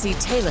 friends and see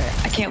Taylor.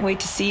 I can't wait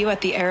to see you at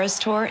the Eras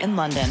Tour in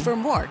London. For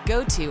more,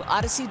 go to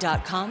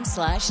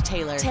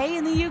odyssey.com/Taylor. Tay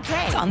in the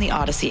UK. It's on the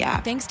Odyssey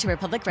app. Thanks to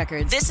Republic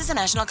Records. This is a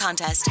national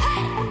contest.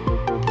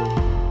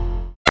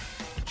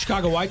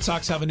 Chicago White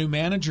Sox have a new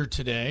manager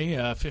today,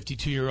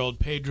 52-year-old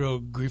Pedro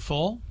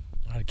Grifol.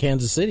 Out of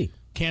Kansas City.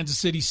 Kansas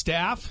City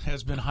staff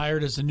has been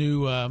hired as the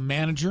new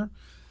manager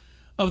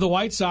of the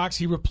White Sox.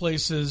 He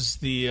replaces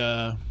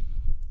the,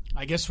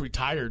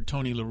 retired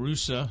Tony La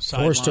Russa.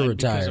 Forced to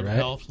retire, because of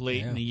health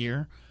late in the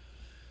year.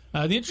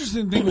 The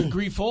interesting thing with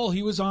Grifol,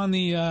 he was on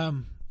the,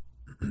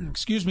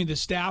 the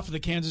staff of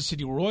the Kansas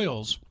City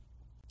Royals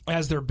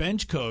as their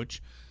bench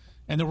coach,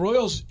 and the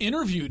Royals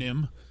interviewed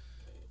him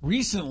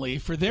recently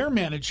for their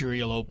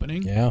managerial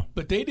opening,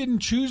 but they didn't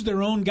choose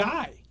their own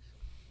guy.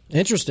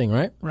 Interesting,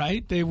 right?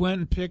 Right. They went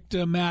and picked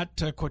Matt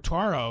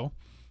Quatraro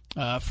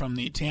from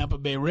the Tampa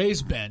Bay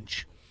Rays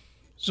bench.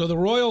 So the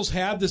Royals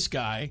had this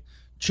guy,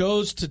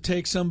 chose to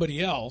take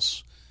somebody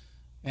else,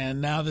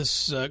 and now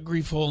this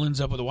Grifol ends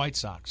up with the White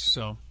Sox.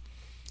 So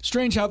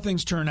strange how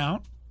things turn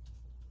out.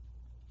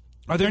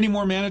 Are there any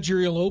more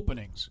managerial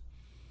openings?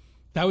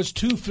 That was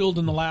 2 filled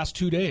in the last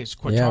 2 days.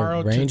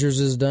 Quatraro Rangers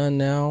is done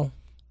now.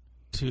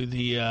 To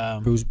the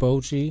Bruce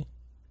Bochy.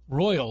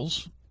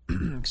 Royals,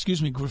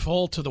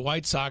 Grifol to the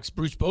White Sox,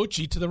 Bruce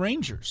Bochy to the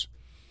Rangers.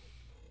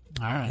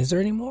 All right. Is there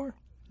any more?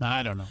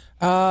 I don't know.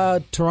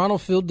 Toronto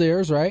filled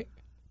theirs, right?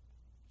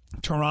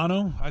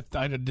 Toronto?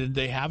 Did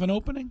they have an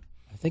opening?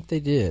 I think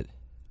they did.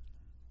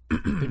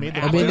 They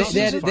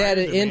had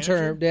an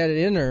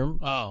interim.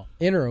 Oh.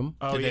 Interim.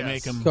 Did they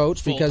make him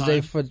coach full-time?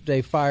 because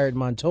they fired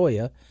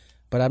Montoya.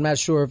 but I'm not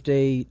sure if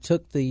they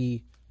took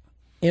the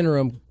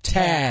interim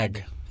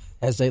tag,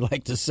 as they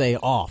like to say,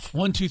 off.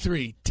 1, 2,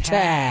 3.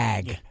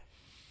 Tag.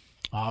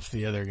 Off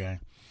the other guy.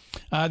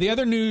 The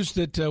other news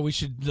that we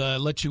should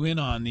let you in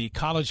on, the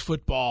college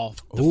football,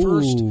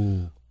 first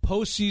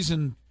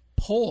postseason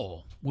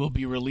poll will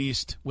be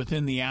released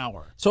within the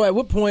hour. So at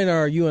what point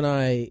are you and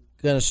I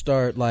going to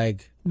start,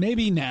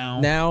 maybe now.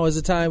 Now is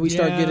the time we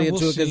start getting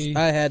into it, because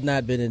I had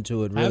not been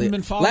into it really. I haven't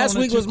been following last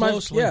week it was too my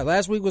closely.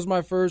 last week was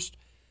my first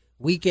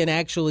weekend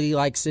actually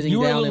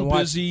sitting down and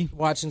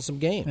watching some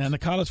games. And the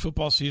college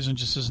football season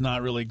just has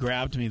not really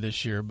grabbed me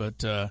this year,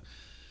 but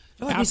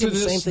after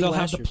this they'll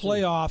have the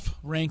playoff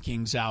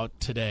rankings out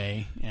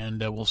today,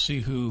 and we'll see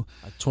who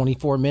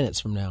 24 minutes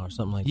from now or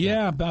something like that.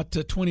 Yeah, about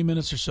 20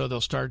 minutes or so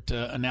they'll start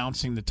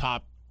announcing the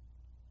top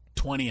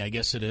 20, I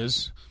guess it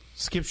is.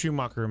 Skip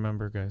Schumacher,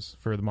 remember, guys,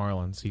 for the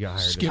Marlins. He got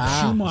hired. Skip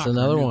Schumacher, that's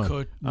another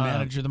one.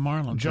 Manager of the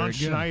Marlins. John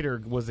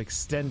Schneider was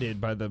extended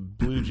by the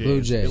Blue Jays.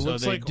 Blue Jays. It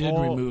looks so they did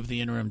remove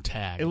the interim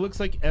tag. It looks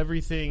like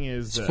everything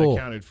is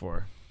accounted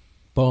for.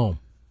 Boom.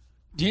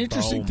 The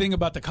interesting thing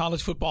about the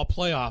college football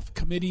playoff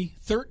committee,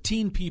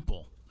 13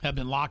 people have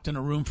been locked in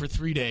a room for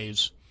 3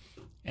 days,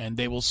 and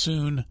they will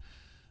soon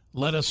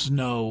let us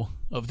know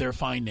of their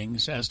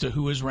findings as to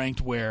who is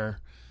ranked where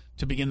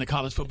to begin the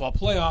college football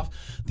playoff.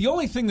 The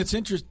only thing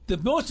the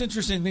most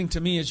interesting thing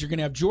to me is you're going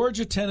to have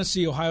Georgia,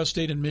 Tennessee, Ohio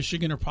State, and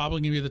Michigan are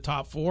probably going to be the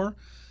top 4.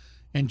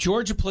 And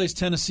Georgia plays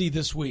Tennessee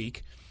this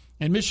week,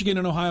 and Michigan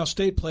and Ohio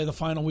State play the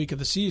final week of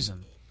the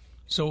season.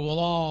 So it will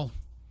all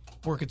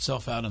work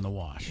itself out in the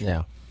wash.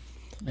 Yeah.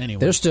 Anyway,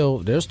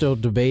 they're still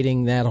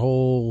debating that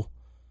whole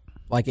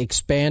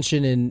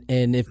expansion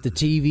and if the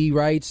TV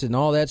rights and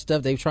all that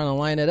stuff. They're trying to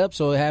line it up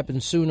so it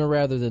happens sooner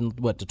rather than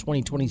the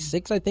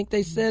 2026. I think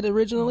they said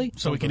originally.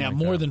 So we can have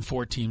more than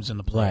 4 teams in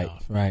the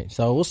playoff. Right.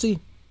 So we'll see.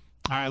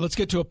 All right, let's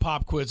get to a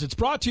pop quiz. It's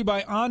brought to you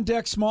by On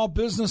Deck Small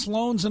Business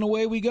Loans, and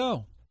away we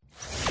go.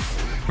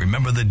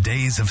 Remember the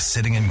days of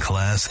sitting in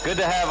class? Good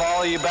to have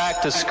all you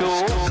back to school.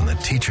 And the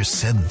teacher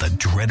said the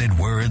dreaded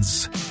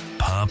words,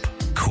 pop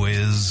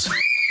quiz.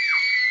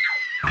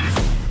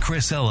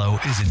 Chris Ello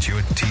isn't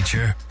your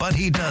teacher, but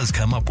he does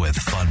come up with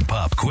fun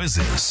pop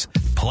quizzes.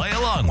 Play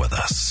along with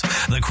us.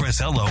 The Chris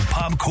Ello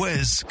Pop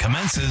Quiz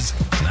commences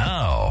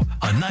now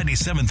on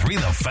 97.3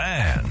 The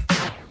Fan.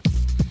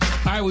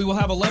 All right, we will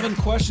have 11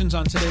 questions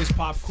on today's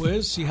pop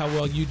quiz. See how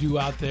well you do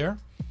out there.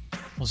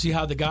 We'll see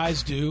how the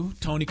guys do.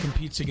 Tony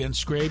competes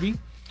against Scraby.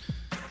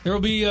 There will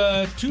be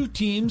 2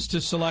 teams to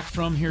select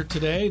from here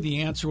today.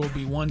 The answer will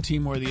be one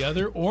team or the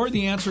other, or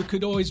the answer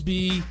could always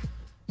be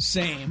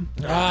same.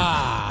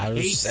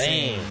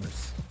 Same.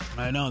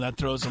 I know, that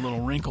throws a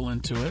little wrinkle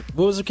into it.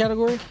 What was the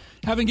category?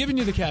 Haven't given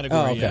you the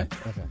category yet.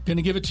 Okay. Going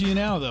to give it to you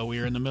now, though. We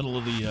are in the middle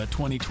of the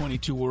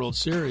 2022 World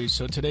Series.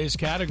 So today's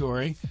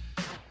category,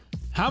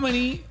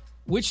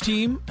 which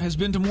team has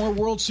been to more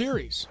World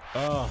Series?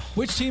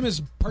 Which team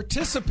has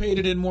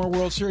participated in more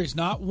World Series?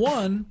 Not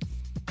won,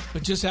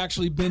 but just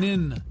actually been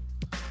in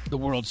the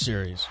World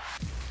Series.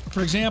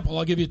 For example,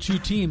 I'll give you 2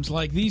 teams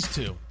like these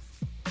 2.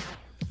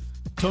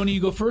 Tony,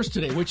 you go first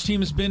today. Which team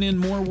has been in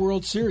more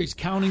World Series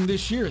counting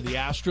this year, the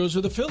Astros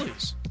or the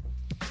Phillies?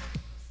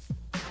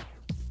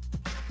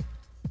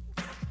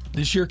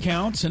 This year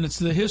counts, and it's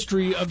the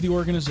history of the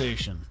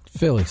organization.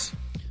 Phillies,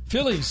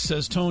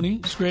 says Tony.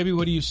 Scraby,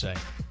 what do you say?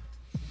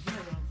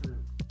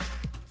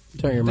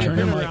 Turn your mic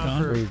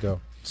on. There you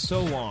go.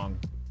 So long.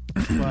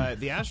 But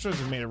the Astros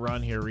have made a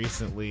run here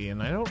recently,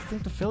 and I don't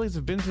think the Phillies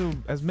have been to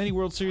as many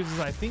World Series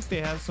as I think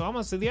they have, so I'm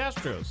going to say the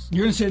Astros.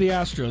 You're going to say the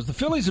Astros. The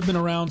Phillies have been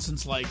around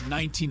since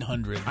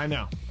 1900. I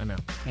know.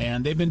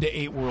 And they've been to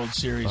 8 World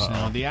Series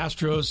now. The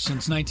Astros,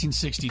 since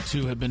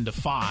 1962, have been to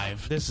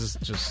 5. This is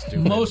just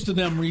stupid. Most of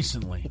them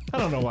recently. I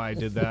don't know why I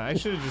did that. I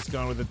should have just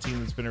gone with a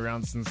team that's been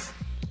around since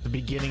the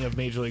beginning of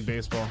Major League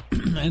Baseball.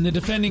 And the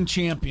defending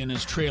champion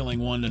is trailing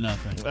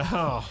 1-0.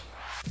 Oh.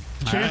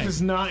 Champ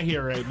is not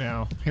here right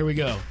now. Here we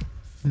go.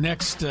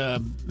 Next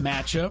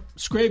matchup.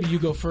 Scraby, you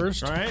go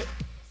first. All right.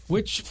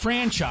 Which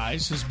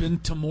franchise has been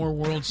to more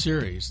World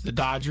Series, the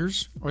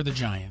Dodgers or the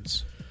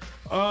Giants?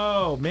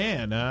 Oh,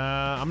 man.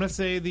 I'm going to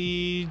say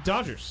the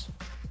Dodgers.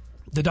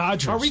 The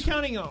Dodgers. Are we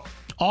counting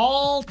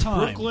all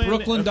time?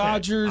 Brooklyn okay.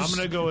 Dodgers. I'm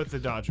going to go with the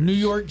Dodgers. New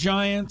York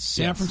Giants,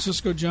 San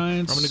Francisco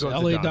Giants, I'm going to go with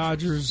LA the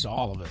Dodgers.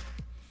 all of it.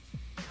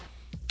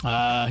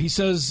 He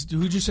says,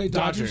 who'd you say?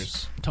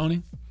 Dodgers.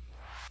 Tony?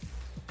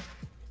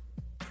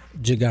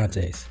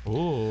 Gigantes.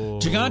 Ooh.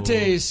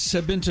 Gigantes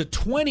have been to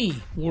 20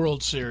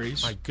 World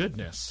Series. My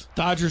goodness.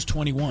 Dodgers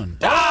 21.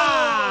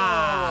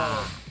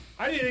 I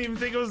didn't even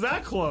think it was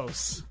that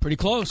close. Pretty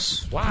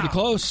close. Wow. Pretty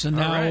close. And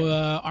now right.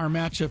 Our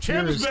matchup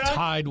here is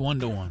tied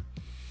 1-1.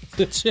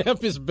 The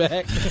champ is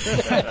back.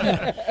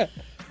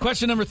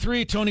 Question number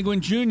 3, Tony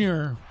Gwynn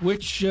Jr.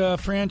 Which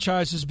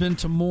franchise has been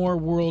to more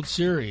World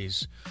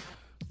Series?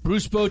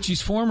 Bruce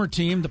Bochy's former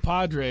team, the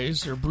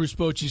Padres, or Bruce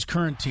Bochy's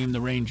current team,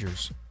 the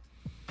Rangers?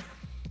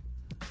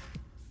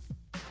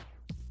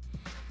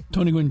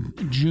 Tony Gwynn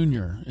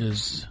Jr.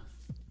 is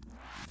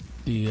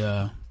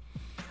the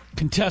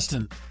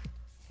contestant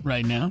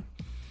right now.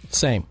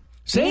 Same.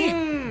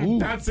 Ooh,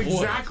 that's boy.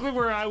 exactly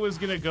where I was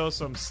going to go,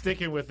 so I'm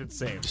sticking with it.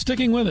 Same.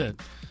 Sticking with it.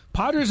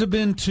 Padres have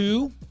been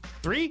to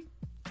 3?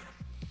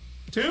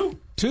 2?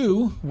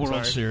 2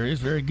 World Series.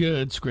 Very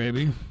good,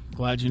 Scraby.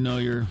 Glad you know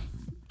your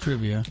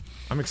trivia.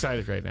 I'm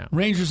excited right now.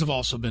 Rangers have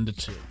also been to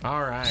 2.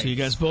 All right. So you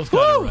guys both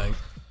got it right.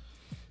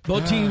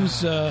 Both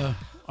teams are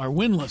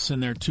winless in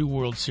their 2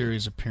 World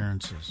Series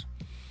appearances.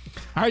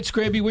 All right,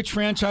 Scraby, which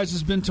franchise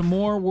has been to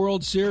more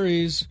World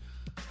Series?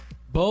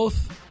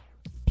 Both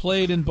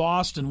played in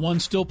Boston. One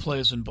still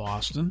plays in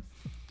Boston.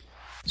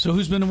 So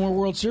who's been to more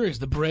World Series,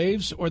 the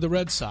Braves or the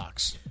Red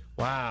Sox?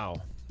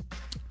 Wow.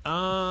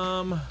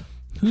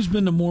 Who's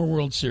been to more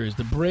World Series,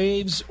 the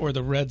Braves or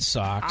the Red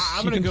Sox?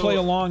 You can play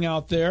along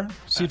out there.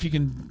 See if you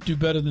can do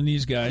better than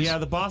these guys. Yeah,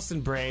 the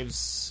Boston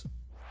Braves.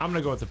 I'm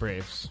going to go with the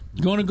Braves.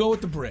 You're going to go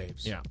with the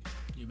Braves? Yeah.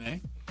 You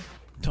may.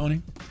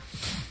 Tony?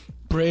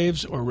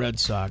 Braves or Red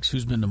Sox?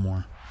 Who's been to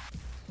more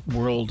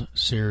World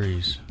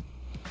Series?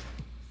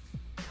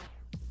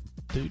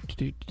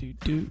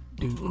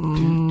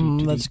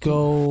 Let's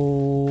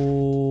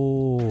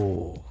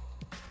go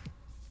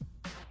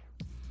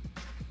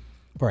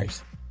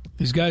Braves.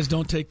 These guys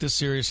don't take this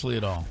seriously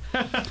at all.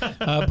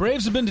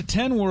 Braves have been to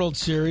 10 World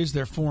Series.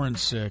 They're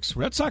 4-6.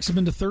 Red Sox have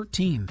been to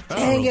 13.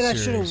 Dang it, I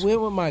should have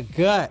went with my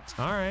gut.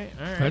 All right.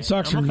 Red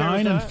Sox are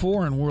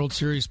 9-4 in World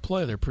Series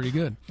play. They're pretty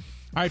good.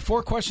 All right,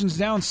 4 questions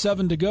down,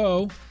 7 to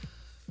go.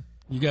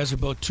 You guys are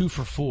both 2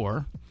 for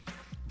 4.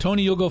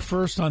 Tony, you'll go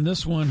first on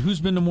this one. Who's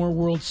been to more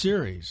World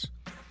Series?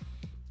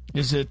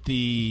 Is it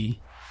the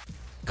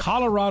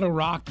Colorado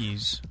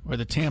Rockies or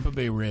the Tampa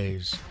Bay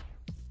Rays?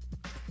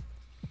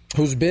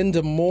 Who's been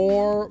to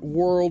more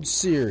World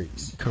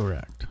Series?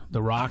 Correct.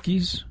 The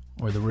Rockies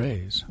or the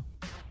Rays?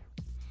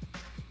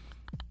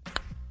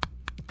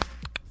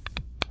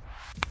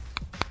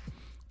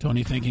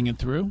 Tony thinking it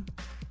through?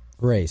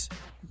 Rays.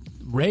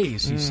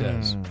 Rays, he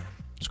says.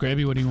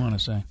 Scraby, what do you want to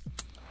say?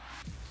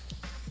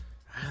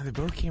 They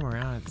both came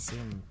around at the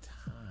same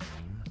time.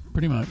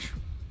 Pretty much.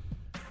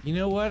 You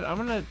know what? I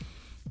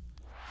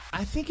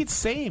think it's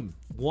same.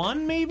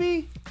 1,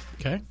 maybe?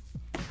 Okay.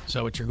 Is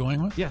that what you're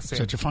going with? Yeah, same. Is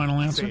that your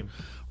final answer? Same.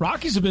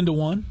 Rockies have been to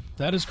 1.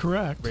 That is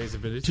correct. Rays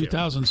have been to 2.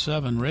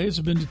 2007. Rays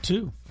have been to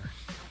 2.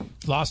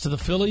 Lost to the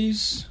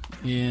Phillies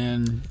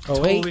in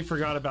Totally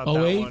forgot about that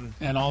 08, one.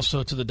 And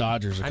also to the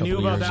Dodgers a couple I knew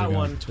about years that ago.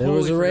 one.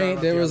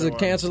 There was a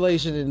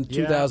cancellation in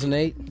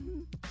 2008.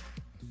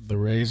 The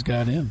Rays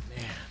got in.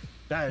 Man,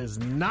 that is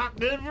not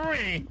good for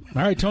me.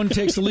 All right, Tony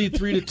takes the lead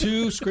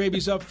 3-2.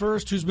 Scraby's up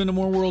first. Who's been to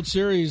more World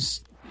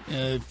Series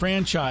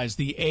franchise,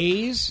 the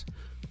A's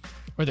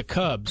or the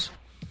Cubs?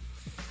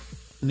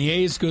 And the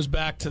A's goes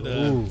back to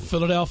the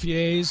Philadelphia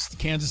A's,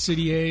 Kansas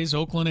City A's,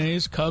 Oakland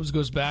A's. Cubs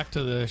goes back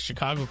to the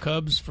Chicago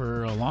Cubs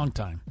for a long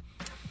time.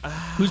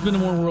 Who's been to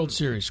more World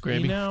Series,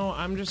 Scraby? You know,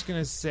 I'm just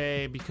going to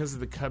say, because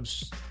of the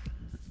Cubs'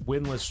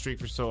 winless streak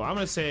for so long, I'm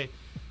going to say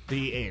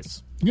the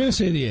A's. You're going to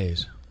say the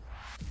A's.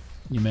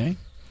 You may.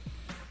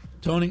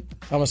 Tony?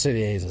 I'm going to say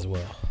the A's as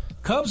well.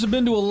 Cubs have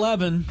been to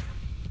 11,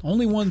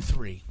 only won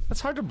 3.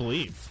 That's hard to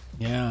believe.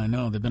 Yeah, I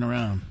know. They've been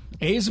around.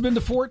 A's have been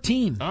to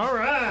 14. All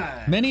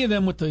right. Many of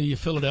them with the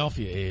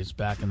Philadelphia A's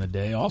back in the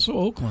day. Also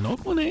Oakland.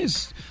 Oakland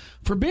A's,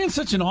 for being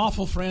such an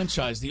awful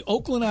franchise, the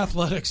Oakland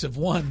Athletics have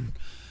won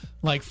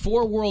like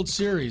 4 World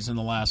Series in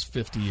the last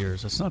 50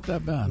 years. That's not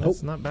that bad.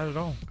 That's not bad at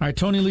all. All right,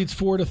 Tony leads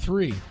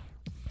 4-3.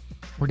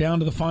 We're down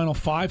to the final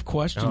 5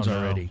 questions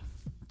already.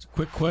 It's a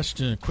quick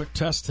question, a quick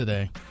test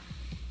today.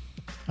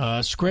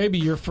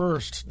 Scraby, you're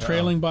first,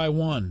 trailing by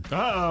 1.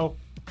 Uh-oh.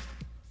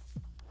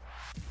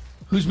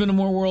 Who's been to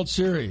more World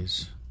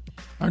Series?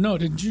 Or no,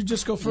 didn't you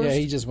just go first? Yeah,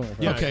 he just went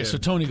first. Yeah, okay, so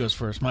Tony goes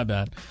first. My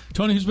bad.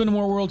 Tony, who's been to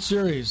more World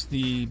Series?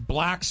 The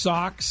Black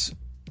Sox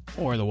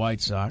or the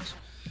White Sox?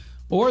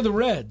 Or the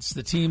Reds,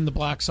 the team the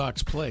Black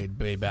Sox played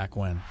way back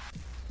when?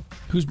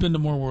 Who's been to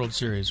more World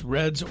Series,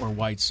 Reds or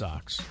White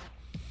Sox?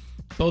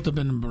 Both have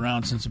been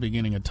around since the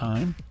beginning of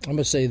time. I'm going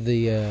to say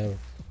the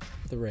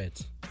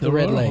Reds. The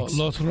Red Legs.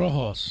 Los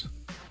Rojos.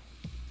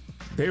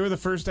 They were the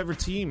first ever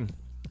team.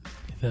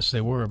 Yes,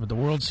 they were, but the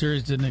World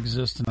Series didn't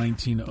exist in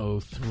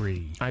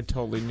 1903. I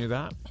totally knew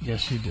that.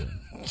 Yes, you did.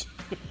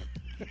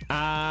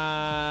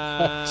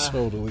 I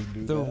totally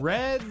knew the that.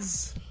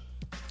 Reds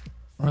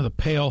or the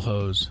Pale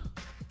Hose.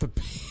 The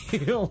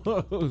Pale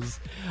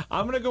Hose.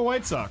 I'm going to go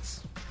White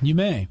Sox. You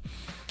may.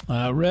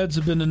 Reds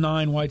have been to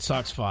 9, White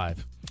Sox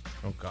 5.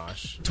 Oh,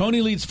 gosh.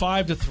 Tony leads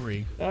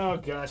 5-3. Oh,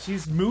 gosh.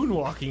 He's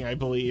moonwalking, I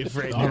believe,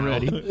 right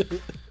already. now.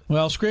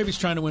 Well, Scraby's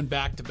trying to win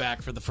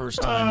back-to-back for the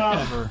first time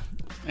ever,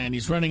 and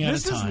he's running out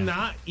of time. This is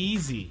not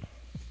easy.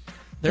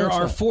 There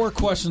are 4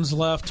 questions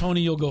left.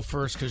 Tony, you'll go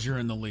first because you're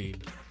in the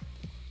lead.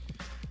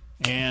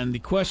 And the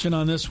question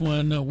on this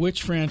one,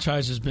 which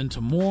franchise has been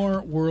to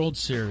more World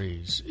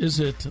Series? Is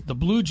it the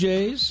Blue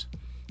Jays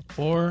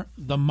or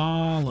the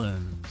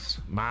Marlins?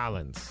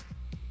 Marlins.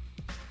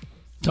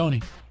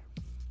 Tony,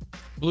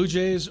 Blue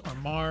Jays or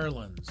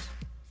Marlins?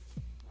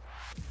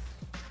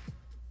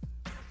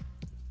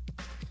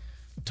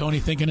 Tony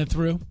thinking it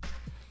through?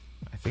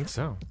 I think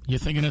so. You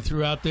thinking it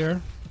through out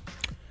there?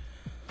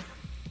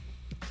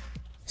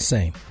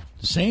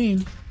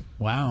 Same.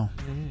 Wow.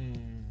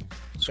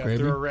 Got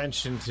threw a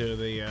wrench into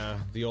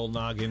the old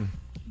noggin.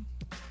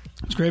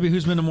 Scraby,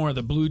 who's been to more,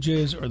 the Blue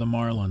Jays or the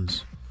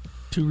Marlins?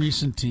 Two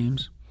recent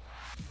teams.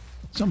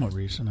 Somewhat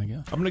recent, I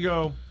guess. I'm going to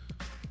go,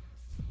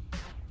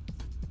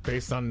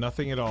 based on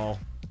nothing at all,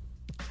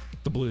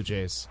 the Blue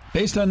Jays.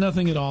 Based on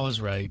nothing at all is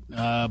right.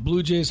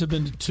 Blue Jays have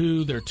been to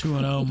 2. They're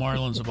 2-0.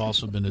 Marlins have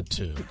also been to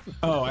 2.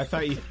 Oh, I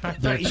thought you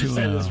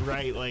said it was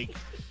right. Like,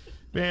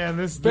 man,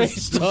 this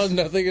Based on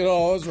nothing at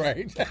all is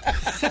right.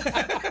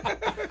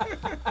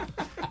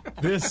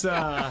 This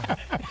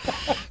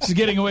is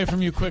getting away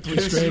from you quickly,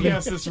 Scraby.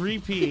 Yes, this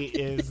repeat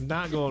is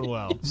not going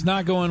well. It's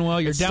not going well.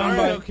 You're down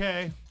by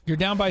okay. You're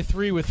down by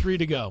 3 with 3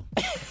 to go.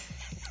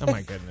 Oh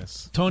my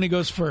goodness. Tony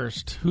goes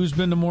first. Who's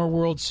been to more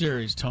World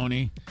Series,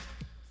 Tony?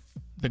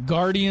 The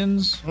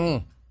Guardians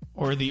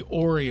or the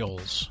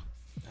Orioles?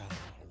 Wow.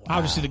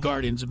 Obviously, the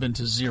Guardians have been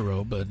to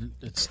 0, but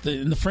it's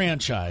in the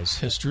franchise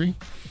history.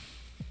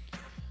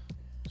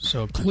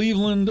 So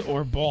Cleveland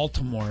or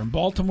Baltimore? And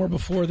Baltimore,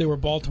 before they were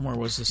Baltimore,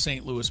 was the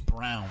St. Louis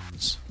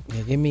Browns.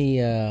 Yeah, give me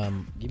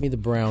the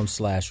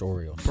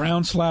Browns/Orioles.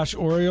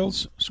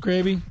 Browns/Orioles,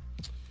 Scraby?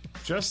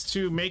 Just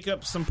to make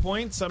up some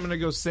points, I'm going to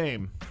go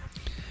same.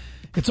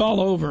 It's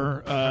all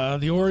over.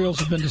 The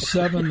Orioles have been to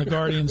 7, the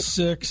Guardians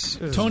 6.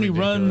 Tony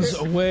runs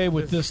away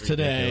with this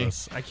today.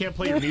 I can't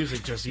play your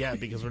music just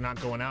yet because we're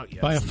not going out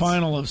yet. By a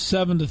final of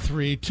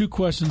 7-3. 2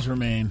 questions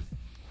remain.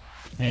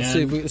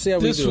 And let's see how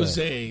we do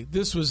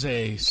this was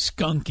a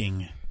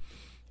skunking.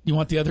 You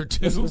want the other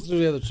 2? Let's do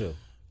the other 2.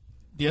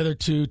 The other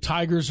 2,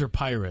 Tigers or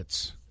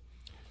Pirates?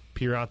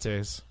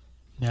 Pirates.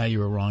 Yeah, you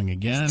were wrong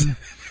again.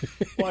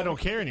 Well, I don't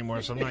care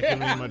anymore, so I'm not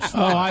giving you much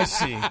thought. Oh, I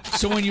see.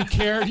 So when you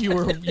cared, you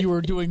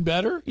were doing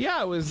better? Yeah,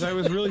 I was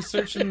really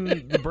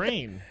searching the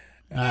brain.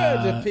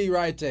 The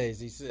Pirates,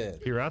 he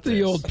said. Pirates.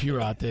 The old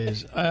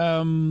Pirates.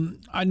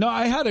 I know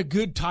I had a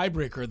good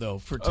tiebreaker, though,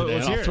 for today.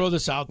 I'll throw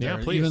this out there,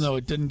 even though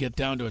it didn't get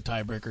down to a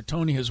tiebreaker.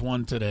 Tony has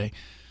won today,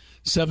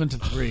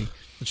 7-3.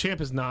 The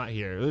champ is not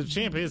here. The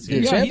champ is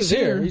here. Yeah, he's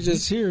here.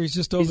 He's here. He's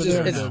just over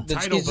there.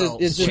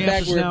 It's just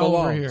back where it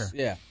belongs. Here.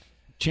 Yeah.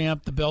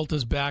 Champ, the belt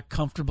is back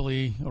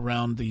comfortably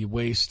around the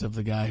waist of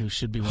the guy who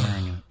should be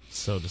wearing it.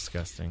 So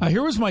disgusting.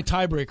 Here was my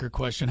tiebreaker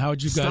question. How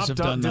would you guys have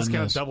done this?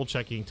 Stop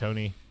double-checking,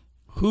 Tony.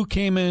 Who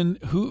came in?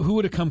 Who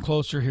would have come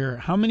closer here?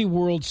 How many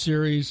World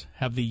Series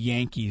have the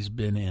Yankees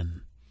been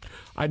in?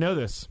 I know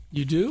this.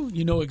 You do?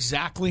 You know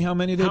exactly how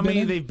many they've been in? How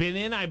many they've been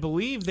in? I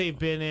believe they've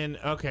been in.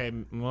 Okay.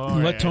 Well,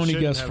 let Tony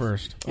guess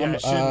first. Yeah,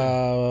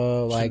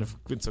 shouldn't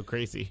have been so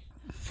crazy.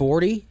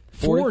 40?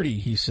 40,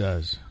 he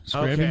says.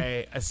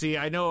 Okay. See,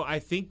 I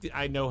think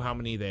I know how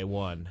many they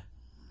won.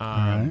 All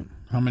right.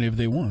 How many have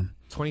they won?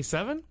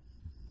 27?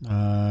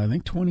 I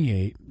think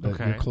 28, but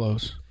you're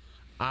close.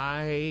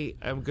 I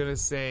am going to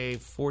say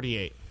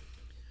 48.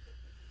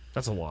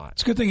 That's a lot.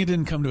 It's a good thing it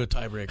didn't come to a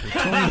tiebreaker.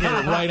 Tony hit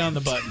it right on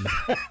the button.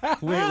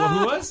 Wait,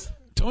 who was?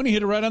 Tony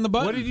hit it right on the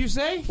button. What did you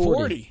say?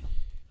 40.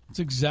 That's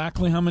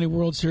exactly how many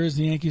World Series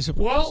the Yankees have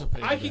participated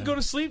in. I could go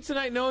to sleep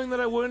tonight knowing that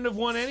I wouldn't have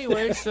won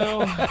anyway,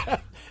 so...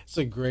 It's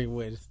a great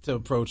way to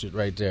approach it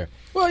right there.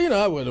 Well,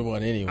 I wouldn't have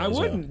won anyway. I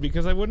wouldn't,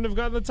 because I wouldn't have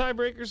gotten the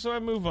tiebreaker, so I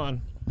move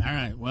on. All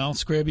right. Well,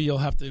 Scraby, you'll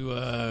have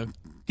to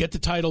get the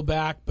title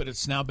back, but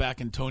it's now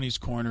back in Tony's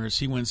corner as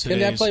he wins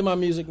today's Can I play my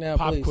music now,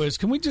 pop please? quiz.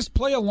 Can we just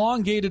play a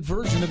elongated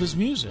version of his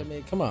music? I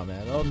mean, come on,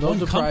 man. Don't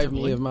deprive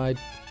me of my...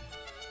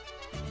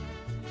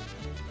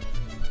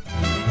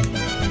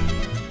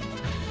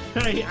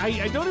 Hey,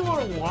 I don't even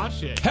want to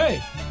watch it.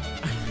 Hey!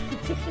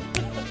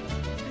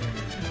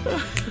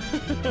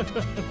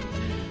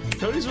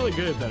 Tony's really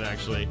good at that,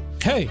 actually.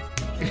 Hey!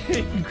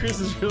 Chris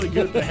is really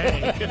good at the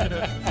hey.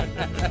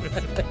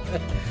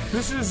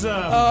 This is...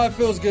 it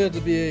feels good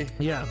to be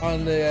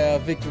on the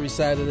victory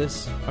side of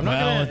this. I'm not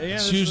gonna,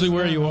 it's usually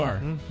where you are.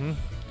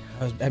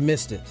 Mm-hmm. I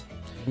missed it.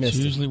 It's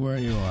usually where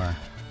you are.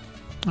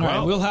 All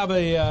right, we'll have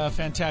a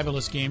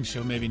fantabulous game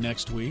show maybe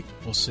next week.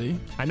 We'll see.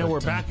 I know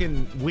we're back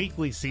in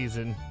weekly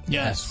season.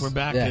 Yes, we're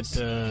back at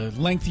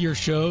lengthier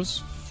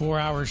shows,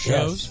 4-hour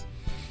shows. Yes.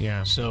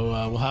 Yeah. So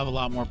we'll have a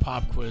lot more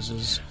pop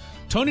quizzes.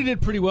 Tony did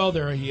pretty well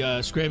there,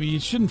 Scraby. You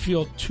shouldn't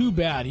feel too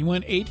bad. He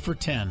went 8 for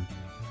 10.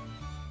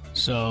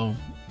 So,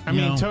 I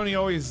mean, Tony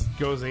always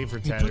goes 8 for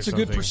 10. He puts a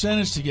good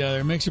percentage together.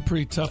 It makes it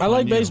pretty tough. I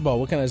like baseball.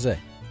 What can I say?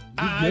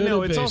 I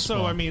know. It's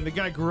also, I mean, the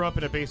guy grew up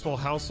in a baseball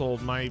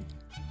household.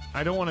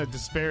 I don't want to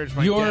disparage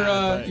my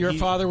dad. Your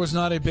father was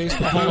not a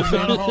baseball Hall of Fame?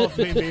 He was not a Hall of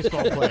Fame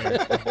baseball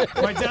player.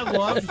 My dad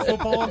loved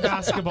football and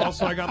basketball,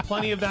 so I got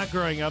plenty of that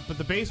growing up, but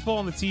the baseball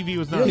and the TV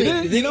was not.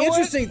 The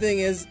interesting thing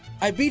is,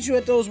 I beat you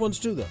at those ones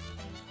too, though.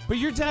 But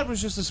your dad was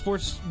just a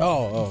sports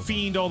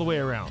fiend all the way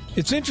around.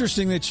 It's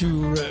interesting that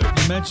you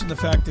mentioned the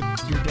fact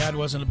that your dad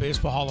wasn't a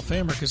baseball Hall of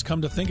Famer, because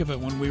come to think of it,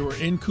 when we were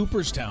in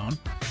Cooperstown,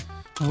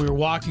 and we were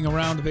walking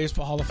around the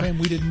Baseball Hall of Fame,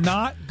 we did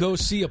not go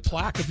see a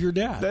plaque of your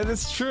dad. That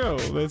is true.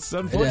 That's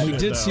unfortunate. We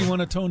did see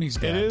one of Tony's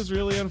dads. It is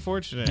really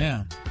unfortunate.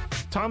 Yeah.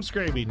 Tom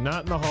Scraby,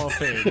 not in the Hall of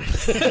Fame.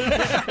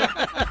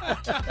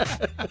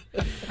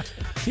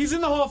 He's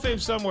in the Hall of Fame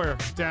somewhere,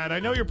 Dad. I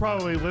know you're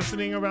probably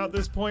listening about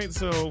this point,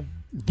 so...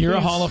 You're a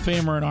Hall of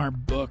Famer in our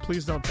book.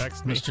 Please don't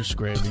text me. Mr.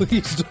 Scraby.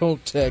 Please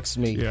don't text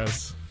me.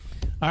 Yes.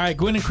 All right,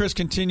 Gwynn and Chris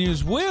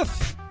continues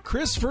with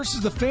Chris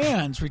versus the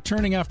fans,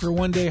 returning after a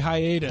one-day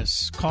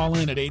hiatus. Call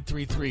in at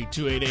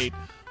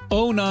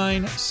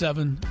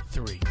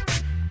 833-288-0973.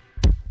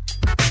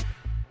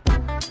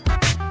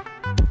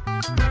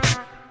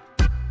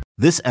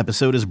 This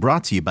episode is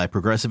brought to you by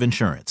Progressive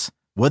Insurance.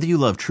 Whether you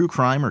love true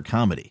crime or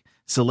comedy,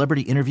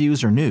 celebrity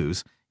interviews or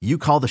news, you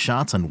call the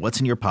shots on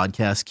what's in your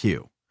podcast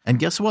queue. And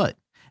guess what?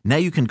 Now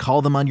you can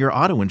call them on your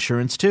auto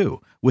insurance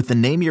too with the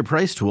Name Your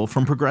Price tool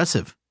from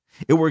Progressive.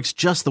 It works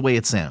just the way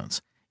it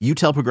sounds. You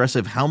tell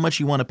Progressive how much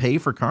you want to pay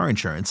for car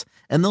insurance,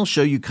 and they'll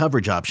show you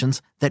coverage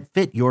options that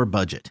fit your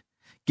budget.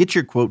 Get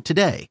your quote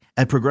today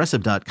at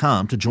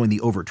Progressive.com to join the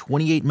over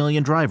 28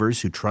 million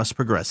drivers who trust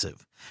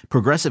Progressive.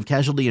 Progressive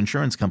Casualty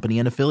Insurance Company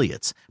and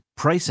Affiliates.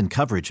 Price and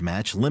coverage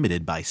match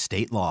limited by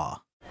state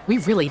law. We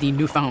really need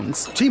new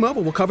phones.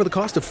 T-Mobile will cover the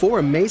cost of 4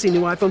 amazing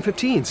new iPhone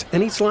 15s,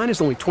 and each line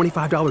is only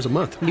 $25 a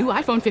month. New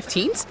iPhone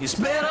 15s? It's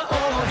better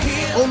over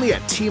here. Only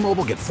at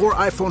T-Mobile, get 4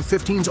 iPhone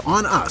 15s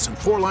on us and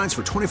 4 lines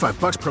for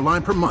 $25 per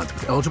line per month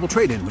with eligible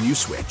trade-in when you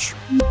switch.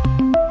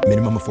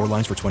 Minimum of 4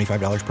 lines for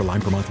 $25 per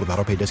line per month with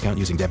autopay discount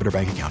using debit or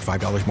bank account.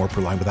 $5 more per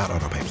line without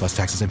autopay, plus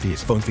taxes and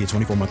fees. Phone fee at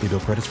 24 monthly bill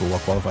credits for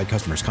well-qualified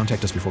customers.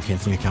 Contact us before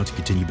canceling account to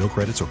continue bill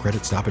credits or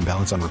credit stop and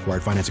balance on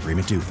required finance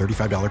agreement due.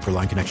 $35 per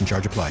line connection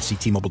charge applies. See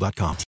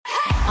T-Mobile.com.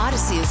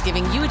 Odyssey is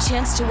giving you a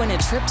chance to win a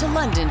trip to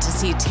London to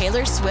see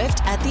Taylor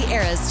Swift at the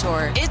Eras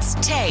Tour. It's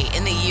Tay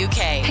in the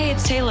UK. Hey,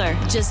 it's Taylor.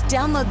 Just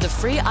download the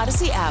free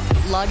Odyssey app,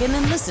 log in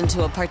and listen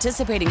to a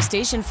participating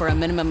station for a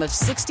minimum of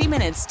 60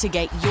 minutes to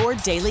get your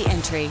daily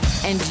entry.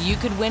 And you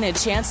could win a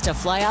chance to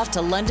fly off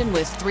to London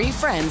with 3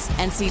 friends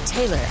and see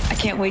Taylor. I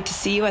can't wait to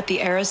see you at the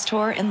Eras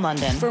Tour in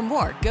London. For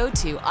more, go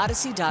to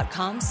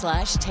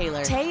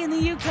odyssey.com/Taylor. Tay in the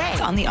UK.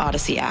 It's on the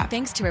Odyssey app.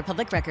 Thanks to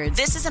Republic Records.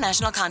 This is a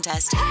national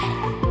contest.